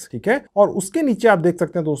sites, ठीक है। और उसके नीचे आप देख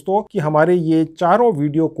सकते हैं दोस्तों कि हमारे ये चारों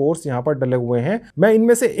वीडियो कोर्स यहां पर डले हुए हैं। मैं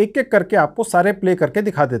इनमें से एक एक करके आपको सारे प्ले करके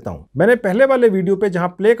दिखा देता हूं। मैंने पहले वाले वीडियो पे जहां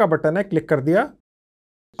प्ले का बटन है क्लिक कर दिया।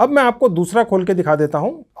 अब मैं आपको दूसरा खोल के दिखा देता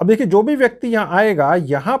हूं। अब देखिए जो भी व्यक्ति यहां आएगा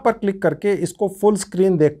यहां पर क्लिक करके इसको फुल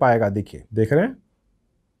स्क्रीन देख पाएगा। देखिए, देख रहे हैं,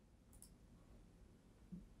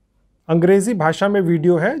 अंग्रेजी भाषा में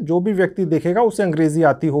वीडियो है। जो भी व्यक्ति देखेगा उसे अंग्रेजी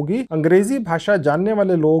आती होगी। अंग्रेजी भाषा जानने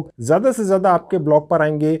वाले लोग ज्यादा से ज्यादा आपके ब्लॉग पर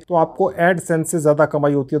आएंगे तो आपको एडसेंस से ज्यादा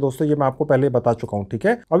कमाई होती है दोस्तों, ये मैं आपको पहले बता चुका हूं, ठीक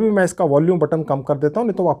है। अभी मैं इसका वॉल्यूम बटन कम कर देता हूं,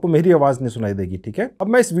 नहीं तो आपको मेरी आवाज नहीं सुनाई देगी, ठीक है। अब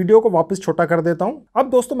मैं इस वीडियो को वापस छोटा कर देता हूं। अब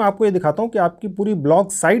दोस्तों मैं आपको ये दिखाता हूं कि आपकी पूरी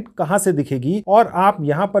ब्लॉग साइट कहां से दिखेगी और आप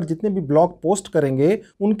यहां पर जितने भी ब्लॉग पोस्ट करेंगे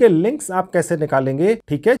उनके लिंक्स आप कैसे निकालेंगे,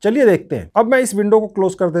 ठीक है। चलिए देखते हैं। अब मैं इस विंडो को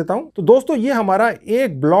क्लोज कर देता हूं। तो दोस्तों ये हमारा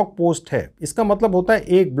एक ब्लॉग पोस्ट है, इसका मतलब होता है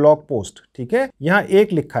एक ब्लॉग पोस्ट, ठीक है। यहां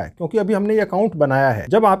एक लिखा है क्योंकि अभी हमने ये अकाउंट बनाया है।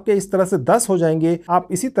 जब आपके इस तरह से 10 हो जाएंगे, आप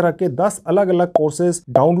इसी तरह के 10 अलग अलग कोर्सेज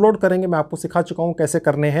डाउनलोड करेंगे। मैं आपको सिखा चुका हूं कैसे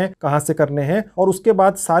करने हैं, कहां से करने हैं, और उसके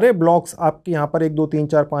बाद सारे ब्लॉग्स आपके यहां पर 1 2 3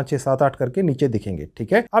 4 5 6 7 8 करके नीचे दिखेंगे,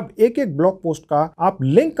 ठीक है। अब एक एक ब्लॉग पोस्ट का आप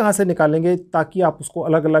लिंक कहां से निकालेंगे ताकि आप उसको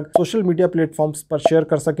अलग अलग सोशल मीडिया प्लेटफॉर्म्स पर शेयर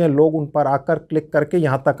कर सकें, लोग उन पर आकर क्लिक करके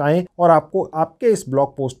यहां तक आए और आपको आपके इस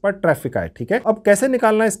ब्लॉग पोस्ट पर ट्रैफिक आए, ठीक है। अब कैसे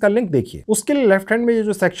निकालना है इसका लिंक देखिए। उसके लिए लेफ्ट हैंड में ये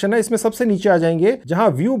जो सेक्शन है इसमें सबसे नीचे आ जाएंगे जहां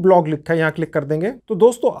व्यू ब्लॉग लिखा है, यहां क्लिक कर देंगे। तो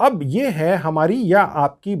दोस्तों अब ये है हमारी या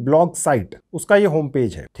आपकी ब्लॉग साइट, उसका ये होम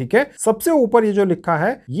पेज है, ठीक है। सबसे ऊपर ये जो लिखा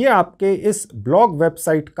है ये आपके इस ब्लॉग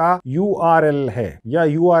वेबसाइट का URL है या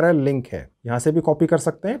URL लिंक है, यहां से भी कॉपी कर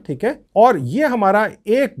सकते हैं, ठीक है। और ये हमारा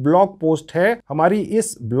एक ब्लॉग पोस्ट है हमारी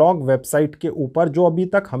इस ब्लॉग वेबसाइट के ऊपर जो अभी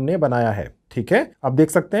तक हमने बनाया है, ठीक है। आप देख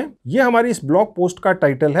सकते हैं ये हमारी इस ब्लॉग पोस्ट का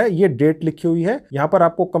टाइटल है, ये डेट लिखी हुई है। यहां पर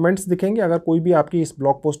आपको कमेंट्स दिखेंगे अगर कोई भी आपकी इस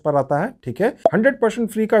ब्लॉग पोस्ट पर आता है, ठीक है। 100%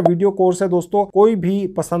 फ्री का वीडियो कोर्स है दोस्तों, कोई भी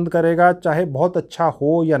पसंद करेगा चाहे बहुत अच्छा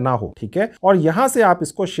हो या ना हो, ठीक है। और यहां से आप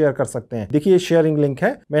इसको शेयर कर सकते हैं। देखिए शेयरिंग लिंक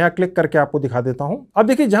है, मैं यहां क्लिक करके आपको दिखा देता हूं। अब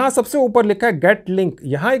देखिए जहां सबसे ऊपर लिखा है गेट लिंक,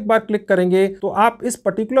 यहां एक बार क्लिक करेंगे तो आप इस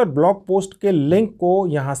पर्टिकुलर ब्लॉग पोस्ट के लिंक को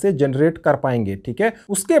यहां से जनरेट कर पाएंगे, ठीक है।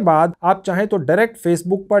 उसके बाद आप चाहे तो डायरेक्ट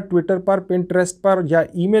फेसबुक पर, ट्विटर पर, पिंटरेस्ट पर या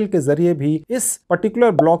ईमेल के जरिए भी इस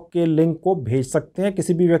पर्टिकुलर ब्लॉग के लिंक को भेज सकते हैं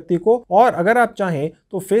किसी भी व्यक्ति को। और अगर आप चाहें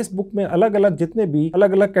तो फेसबुक में अलग अलग जितने भी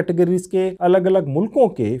अलग अलग कैटेगरीज के अलग अलग मुल्कों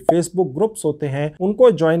के फेसबुक ग्रुप्स होते हैं उनको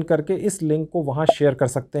ज्वाइन करके इस लिंक को वहां शेयर कर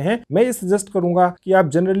सकते हैं। मैं ये सजेस्ट करूंगा कि आप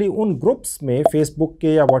जनरली उन ग्रुप्स में फेसबुक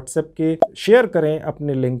के या व्हाट्सएप के शेयर करें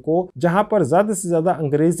अपने लिंक को जहां पर ज्यादा से ज्यादा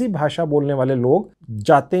अंग्रेजी भाषा बोलने वाले लोग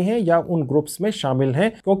जाते हैं या उन ग्रुप्स में शामिल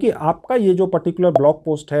हैं, क्योंकि आपका ये जो पर्टिकुलर ब्लॉग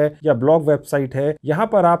पोस्ट है या ब्लॉग वेबसाइट है यहां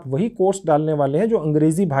पर आप वही कोर्स डालने वाले हैं जो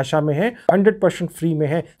अंग्रेजी भाषा में है, 100% फ्री में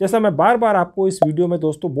है। जैसा मैं बार बार आपको इस वीडियो में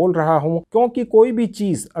दोस्तों बोल रहा हूं, क्योंकि कोई भी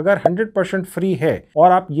चीज अगर 100% फ्री है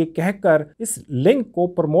और आप ये कहकर इस लिंक को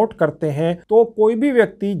प्रमोट करते हैं तो कोई भी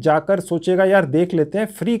व्यक्ति जाकर सोचेगा यार देख लेते हैं,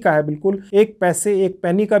 फ्री का है, बिल्कुल एक पैसे एक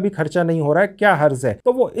पैनी का भी खर्चा नहीं हो रहा है, क्या हर्ज है।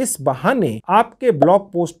 तो वो इस बहाने आपके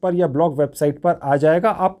ब्लॉग पोस्ट पर या ब्लॉग वेबसाइट पर आ जाएगा,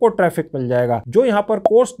 आपको ट्रैफिक मिल जाएगा। जो यहाँ पर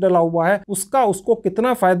कोर्स डला हुआ है उसका उसको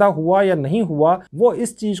कितना फायदा हुआ या नहीं हुआ वो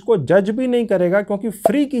इस चीज को जज भी नहीं करेगा, क्योंकि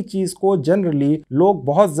फ्री की चीज को जनरली लोग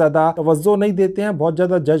बहुत ज्यादा तवज्जो नहीं देते हैं, बहुत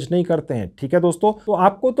ज्यादा जज नहीं करते हैं, ठीक है दोस्तों। तो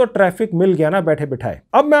आपको तो ट्रैफिक मिल गया ना बैठे बिठाए।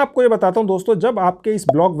 अब मैं आपको ये बताता हूं दोस्तों, जब आपके इस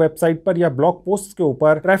ब्लॉग वेबसाइट पर या ब्लॉग पोस्ट के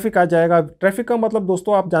ऊपर ट्रैफिक आ जाएगा, ट्रैफिक का मतलब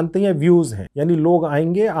दोस्तों आप जानते हैं व्यूज हैं, यानी लोग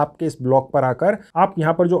आएंगे आपके इस ब्लॉग पर आकर, आप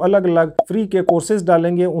यहाँ पर जो अलग अलग फ्री के कोर्सेज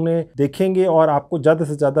डालेंगे उन्हें देखेंगे और आपको ज्यादा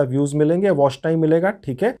से ज्यादा व्यूज मिलेंगे, वॉच टाइम मिलेगा,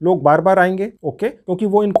 ठीक है। लोग बार बार आएंगे, ओके, क्योंकि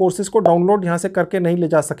वो इन कोर्सेज को डाउनलोड यहाँ से करके नहीं ले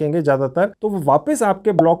जा सकेंगे ज्यादातर, तो वो वापस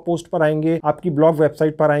आपके ब्लॉग पोस्ट पर आएंगे, आपकी ब्लॉग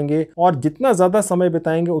वेबसाइट पर आएंगे और जितना ज्यादा समय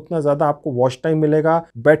बिताएंगे उतना ज्यादा आपको वॉच टाइम मिलेगा,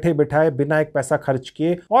 बैठे बिठाए बिना एक पैसा खर्च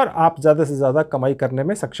किए, और आप ज्यादा से ज्यादा कमाई करने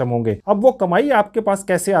में सक्षम होंगे। अब वो कमाई आपके पास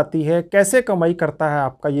कैसे आती है, कैसे कमाई करता है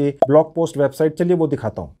आपका ये ब्लॉग पोस्ट वेबसाइट, चलिए वो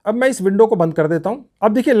दिखाता हूं। अब मैं इस विंडो को बंद कर देता हूं।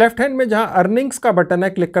 अब देखिए लेफ्ट हैंड में जहां अर्निंग्स का बटन है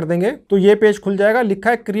क्लिक कर देंगे तो ये पेज खुल जाएगा, लिखा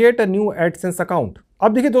है create a new AdSense account.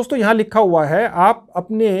 अब देखिए दोस्तों यहां लिखा हुआ है आप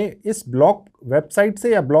अपने इस ब्लॉग वेबसाइट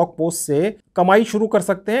से या ब्लॉग पोस्ट से कमाई शुरू कर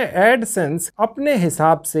सकते हैं। एडसेंस अपने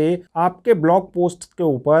हिसाब से आपके ब्लॉग पोस्ट के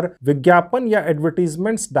ऊपर विज्ञापन या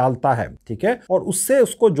एडवर्टीजमेंट्स डालता है, ठीक है, और उससे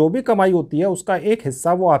उसको जो भी कमाई होती है उसका एक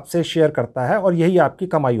हिस्सा वो आपसे शेयर करता है और यही आपकी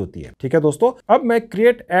कमाई होती है, ठीक है दोस्तों। अब मैं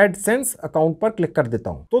क्रिएट एडसेंस अकाउंट पर क्लिक कर देता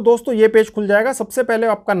हूं। तो दोस्तों ये पेज खुल जाएगा। सबसे पहले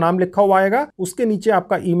आपका नाम लिखा हुआ आएगा, उसके नीचे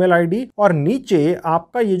आपका ईमेल आईडी और नीचे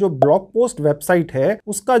आपका ये जो ब्लॉग पोस्ट वेबसाइट है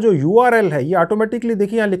उसका जो यूआरएल है ये ऑटोमेटिकली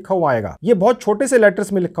देखिए यहां लिखा हुआ आएगा। ये बहुत छोटे से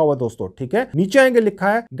लेटर्स में लिखा हुआ दोस्तों, ठीक है। नीचे आएंगे, लिखा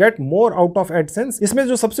है get more out of AdSense. इसमें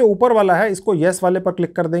जो सबसे ऊपर वाला है इसको यस वाले पर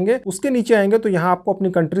क्लिक कर देंगे। उसके नीचे आएंगे तो यहां आपको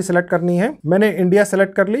अपनी कंट्री सेलेक्ट करनी है। मैंने इंडिया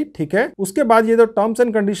सेलेक्ट कर ली, ठीक है। उसके बाद ये जो टर्म्स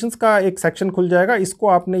एंड कंडीशंस का एक सेक्शन खुल जाएगा, इसको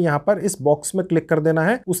आपने यहां पर इस बॉक्स में क्लिक कर देना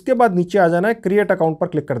है। उसके बाद नीचे आ जाना है, क्रिएट अकाउंट पर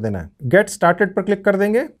क्लिक कर देना है, गेट स्टार्टेड पर क्लिक कर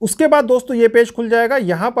देंगे। उसके बाद दोस्तों ये पेज खुल जाएगा।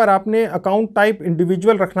 यहां पर आपने अकाउंट टाइप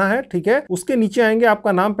इंडिविजुअल रखना है, ठीक है। उसके नीचे आएंगे,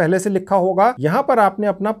 आपका नाम पहले से लिखा होगा। यहां पर आपने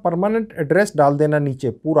अपना परमानेंट एड्रेस डाल देना नीचे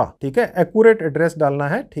पूरा, ठीक है। एक्यूरेट एड्रेस डालना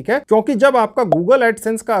है, ठीक है, क्योंकि जब आपका गूगल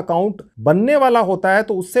एडसेंस का अकाउंट बनने वाला होता है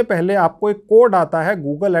तो उससे पहले आपको एक कोड आता है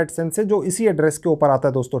गूगल एडसेंस से जो इसी एड्रेस के ऊपर आता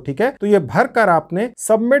है दोस्तों, ठीक है। तो ये भरकर आपने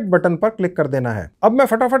सबमिट बटन पर क्लिक कर देना है। अब मैं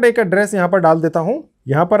फटाफट एक एड्रेस यहां पर डाल देता हूं।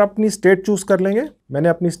 यहां पर अपनी स्टेट चूज कर लेंगे। मैंने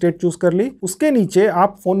अपनी स्टेट चूज कर ली। उसके नीचे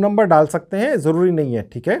आप फोन नंबर डाल सकते हैं, जरूरी नहीं है,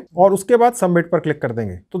 ठीक है, और उसके बाद सबमिट पर क्लिक कर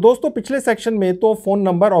देंगे। तो दोस्तों पिछले सेक्शन में तो फोन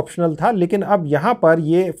नंबर ऑप्शनल था, लेकिन अब यहां पर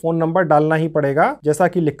ये फोन नंबर डालना ही पड़ेगा जैसा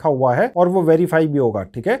कि लिखा हुआ है और वो वेरीफाई भी होगा,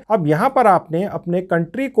 ठीक है। अब यहां पर आपने अपने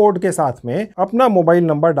कंट्री कोड के साथ में अपना मोबाइल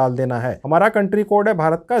नंबर डाल देना है। हमारा कंट्री कोड है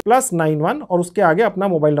भारत का +91 और उसके आगे अपना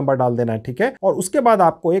मोबाइल नंबर डाल देना है, ठीक है। और उसके बाद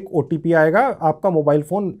आपको एक ओटीपी आएगा आपका मोबाइल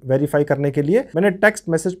फोन वेरीफाई करने के लिए। मैंने टेक्स्ट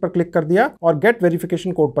मैसेज पर क्लिक कर दिया और गेट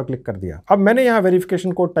वेरिफिकेशन कोड पर क्लिक कर दिया। अब मैंने यहां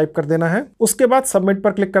वेरिफिकेशन कोड टाइप कर देना है। उसके बाद सबमिट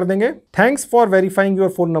पर क्लिक कर देंगे। Thanks for verifying your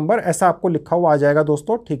phone number, ऐसा आपको लिखा हुआ आ जाएगा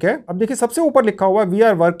दोस्तों, ठीक है। अब देखिए सबसे ऊपर लिखा हुआ we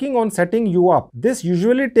are working on setting you up, this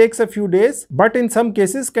usually takes a few days but in some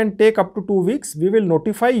cases can take up to 2 weeks, we will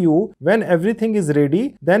notify you when everything is ready,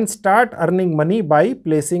 then start earning money by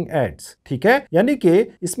placing ads, ठीक है। यानी कि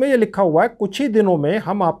इसमें ये लिखा हुआ है कुछ ही दिनों में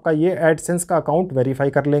हम आपका ये एडसेंस का अकाउंट वेरीफाई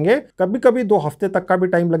कर लेंगे। कभी कभी 2 हफ्ते तक का भी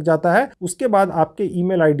टाइम लग जाता है। उसके बाद आपके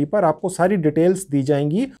ईमेल आईडी पर आपको सारी डिटेल्स दी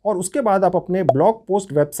जाएंगी और उसके बाद आप अपने ब्लॉग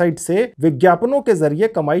पोस्ट वेबसाइट से विज्ञापनों के जरिए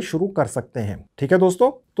कमाई शुरू कर सकते हैं, ठीक है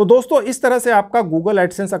दोस्तों। तो दोस्तों इस तरह से आपका गूगल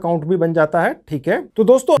एडसेंस अकाउंट भी बन जाता है, ठीक है। तो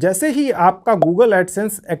दोस्तों जैसे ही आपका गूगल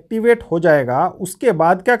एडसेंस एक्टिवेट हो जाएगा उसके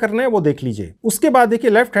बाद क्या करना है वो देख लीजिए। उसके बाद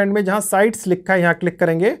देखिए लेफ्ट हैंड में जहां साइट्स लिखा है यहां क्लिक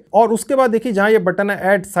करेंगे और उसके बाद देखिए जहां ये बटन है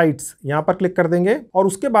ऐड साइट्स, यहां पर क्लिक कर देंगे और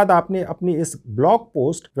उसके बाद आपने अपनी इस ब्लॉग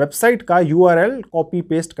पोस्ट वेबसाइट का यूआरएल कॉपी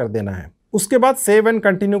पेस्ट कर देना है। उसके बाद सेव एंड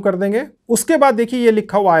कंटिन्यू कर देंगे। उसके बाद देखिए ये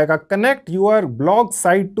लिखा हुआ आएगा connect your blog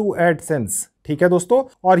site to AdSense, ठीक है दोस्तों।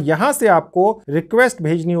 और यहां से आपको रिक्वेस्ट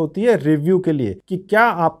भेजनी होती है रिव्यू के लिए कि क्या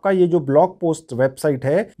आपका ये जो ब्लॉग पोस्ट वेबसाइट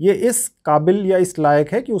है ये इस काबिल या इस लायक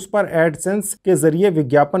है कि उस पर एडसेंस के जरिए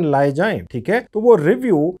विज्ञापन लाए जाएं, ठीक है। तो वो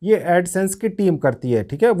रिव्यू ये एडसेंस की टीम करती है,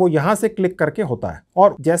 ठीक है, वो यहां से क्लिक करके होता है।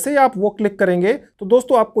 और जैसे ही आप वो क्लिक करेंगे तो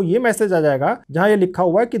दोस्तों आपको ये मैसेज आ जाएगा जहां ये लिखा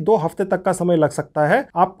हुआ है कि 2 हफ्ते तक का समय लग सकता है।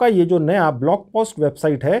 आपका ये जो नया ब्लॉग पोस्ट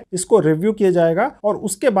वेबसाइट है इसको रिव्यू किया जाएगा और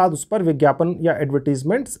उसके बाद उस पर विज्ञापन या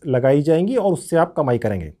एडवर्टीजमेंट्स लगाई जाएंगी और उससे आप कमाई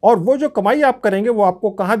करेंगे। और वो जो कमाई आप करेंगे वो आपको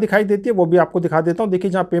कहां दिखाई देती है वो भी आपको दिखा देता हूं।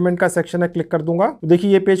 देखिए जहां पेमेंट का सेक्शन है क्लिक कर दूंगा तो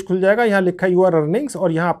देखिए ये पेज खुल जाएगा। यहां लिखा है यूर अर्निंग्स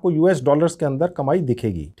और यहां आपको यूएस डॉलर्स के अंदर कमाई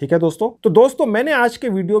दिखेगी, ठीक है दोस्तों। तो दोस्तों मैंने आज के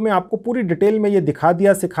वीडियो में आपको पूरी डिटेल में ये दिखा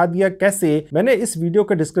दिया, सिखा दिया कैसे। मैंने इस वीडियो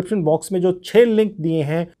के डिस्क्रिप्शन बॉक्स में जो 6 लिंक दिए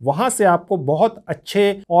हैं वहां से आपको बहुत अच्छे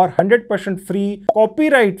और 100% free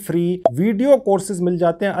copyright free video courses मिल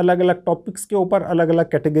जाते हैं अलग अलग टॉपिक्स के ऊपर, अलग अलग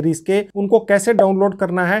कैटेगरीज के। उनको कैसे डाउनलोड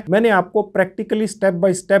करना है मैंने आपको प्रैक्टिकली स्टेप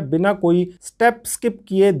बाय स्टेप बिना कोई स्टेप स्किप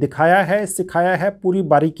किए दिखाया है, सिखाया है पूरी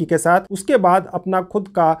बारीकी के साथ। उसके बाद अपना खुद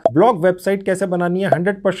का ब्लॉग वेबसाइट कैसे बनानी है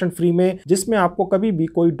 100% फ्री में, जिसमें आपको कभी भी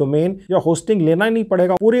कोई डोमेन या होस्टिंग लेना ही नहीं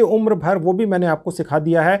पड़ेगा पूरी उम्र भर, वो भी मैंने आपको सिखा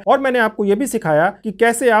दिया है। और मैंने आपको यह भी सिखाया कि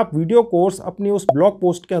कैसे आप वीडियो कोर्स अपनी उस ब्लॉग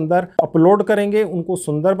पोस्ट के अंदर अपलोड करेंगे, उनको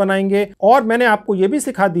सुंदर बनाएंगे। और मैंने आपको यह भी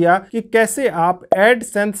सिखा दिया कि कैसे आप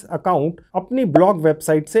एडसेंस अकाउंट अपनी ब्लॉग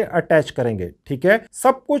वेबसाइट से अटैच करेंगे, ठीक है।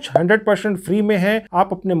 सब कुछ 100% फ्री में है। आप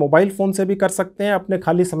अपने मोबाइल फोन से भी कर सकते हैं, अपने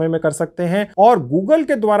खाली समय में कर सकते हैं और गूगल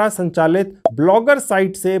के द्वारा संचालित ब्लॉगर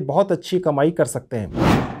साइट से बहुत अच्छी कमाई कर सकते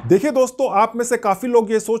हैं। देखिए दोस्तों, आप में से काफी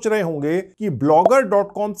लोग ये सोच रहे होंगे कि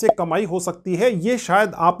blogger.com से कमाई हो सकती है, ये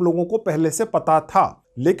शायद आप लोगों को पहले से पता था।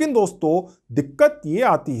 लेकिन दोस्तों दिक्कत ये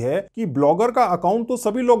आती है कि ब्लॉगर का अकाउंट तो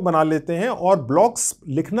सभी लोग बना लेते हैं और ब्लॉग्स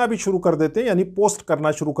लिखना भी शुरू कर देते हैं, यानी पोस्ट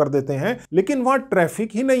करना शुरू कर देते हैं, लेकिन वहां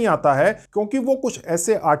ट्रैफिक ही नहीं आता है क्योंकि वो कुछ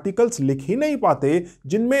ऐसे आर्टिकल्स लिख ही नहीं पाते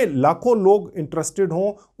जिनमें लाखों लोग इंटरेस्टेड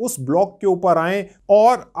हों, उस ब्लॉग के ऊपर आए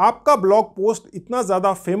और आपका ब्लॉग पोस्ट इतना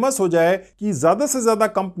ज्यादा फेमस हो जाए कि ज्यादा से ज्यादा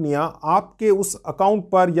कंपनियां आपके उस अकाउंट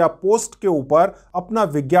पर या पोस्ट के ऊपर अपना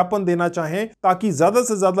विज्ञापन देना चाहें ताकि ज्यादा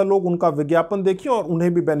से ज्यादा लोग उनका विज्ञापन देखें और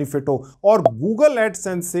उन्हें भी बेनिफिट हो और गूगल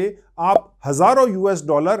एडसेंस से आप हजारों $US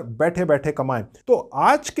बैठे बैठे कमाएं। तो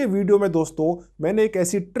आज के वीडियो में दोस्तों मैंने एक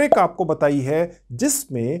ऐसी ट्रिक आपको बताई है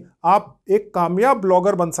जिसमें आप एक कामयाब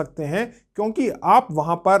ब्लॉगर बन सकते हैं, क्योंकि आप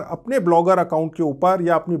वहां पर अपने ब्लॉगर अकाउंट के ऊपर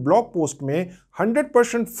या अपनी ब्लॉग पोस्ट में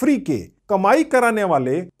 100% फ्री के कमाई कराने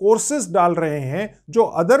वाले कोर्सेज डाल रहे हैं जो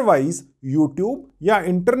अदरवाइज YouTube या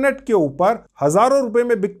इंटरनेट के ऊपर हजारों रुपए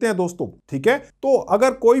में बिकते हैं दोस्तों। ठीक है, तो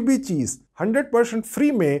अगर कोई भी चीज 100%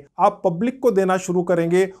 फ्री में आप पब्लिक को देना शुरू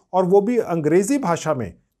करेंगे और वो भी अंग्रेजी भाषा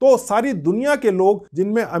में, तो सारी दुनिया के लोग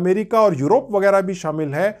जिनमें अमेरिका और यूरोप वगैरह भी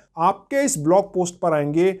शामिल है आपके इस ब्लॉग पोस्ट पर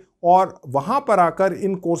आएंगे और वहां पर आकर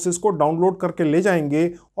इन कोर्सेज को डाउनलोड करके ले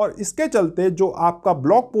जाएंगे और इसके चलते जो आपका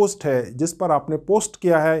ब्लॉग पोस्ट है जिस पर आपने पोस्ट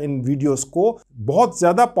किया है इन वीडियोस को बहुत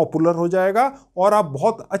ज्यादा पॉपुलर हो जाएगा और आप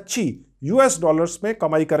बहुत अच्छी $US में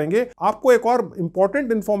कमाई करेंगे। आपको एक और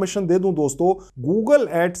इंपॉर्टेंट इंफॉर्मेशन दे दूं दोस्तों, गूगल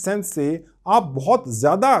एडसेंस से आप बहुत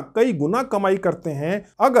ज्यादा कई गुना कमाई करते हैं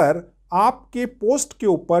अगर आपके पोस्ट के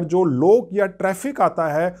ऊपर जो लोग या ट्रैफिक आता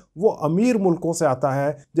है वो अमीर मुल्कों से आता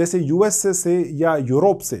है, जैसे यूएसए से या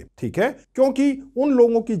यूरोप से। ठीक है, क्योंकि उन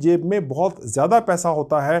लोगों की जेब में बहुत ज्यादा पैसा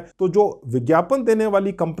होता है, तो जो विज्ञापन देने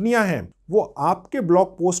वाली कंपनियां हैं वो आपके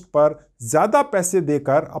ब्लॉग पोस्ट पर ज्यादा पैसे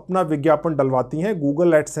देकर अपना विज्ञापन डलवाती हैं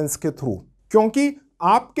गूगल एडसेंस के थ्रू, क्योंकि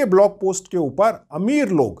आपके ब्लॉग पोस्ट के ऊपर अमीर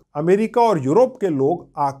लोग, अमेरिका और यूरोप के लोग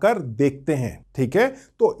आकर देखते हैं। ठीक है,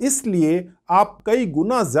 तो इसलिए आप कई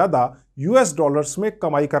गुना ज्यादा $US में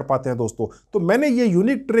कमाई कर पाते हैं दोस्तों। तो मैंने ये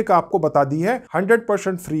यूनिक ट्रिक आपको बता दी है,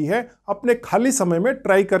 100% फ्री है, अपने खाली समय में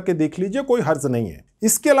ट्राई करके देख लीजिए, कोई हर्ज नहीं है।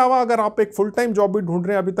 इसके अलावा अगर आप एक फुल टाइम जॉब भी ढूंढ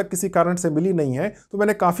रहे हैं, अभी तक किसी कारण से मिली नहीं है, तो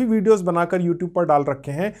मैंने काफी वीडियोस बनाकर YouTube पर डाल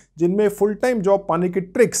रखे हैं जिनमें फुल टाइम जॉब पाने की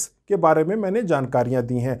ट्रिक्स के बारे में मैंने जानकारियां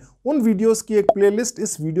दी हैं। उन वीडियोस की एक प्लेलिस्ट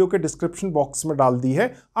इस वीडियो के डिस्क्रिप्शन बॉक्स में डाल दी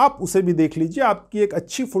है, आप उसे भी देख लीजिए। आपकी एक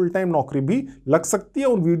अच्छी फुल टाइम नौकरी भी लग सकती है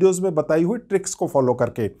उन वीडियोस में बताई हुई ट्रिक्स को फॉलो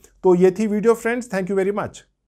करके। तो ये थी video friends, thank you very much.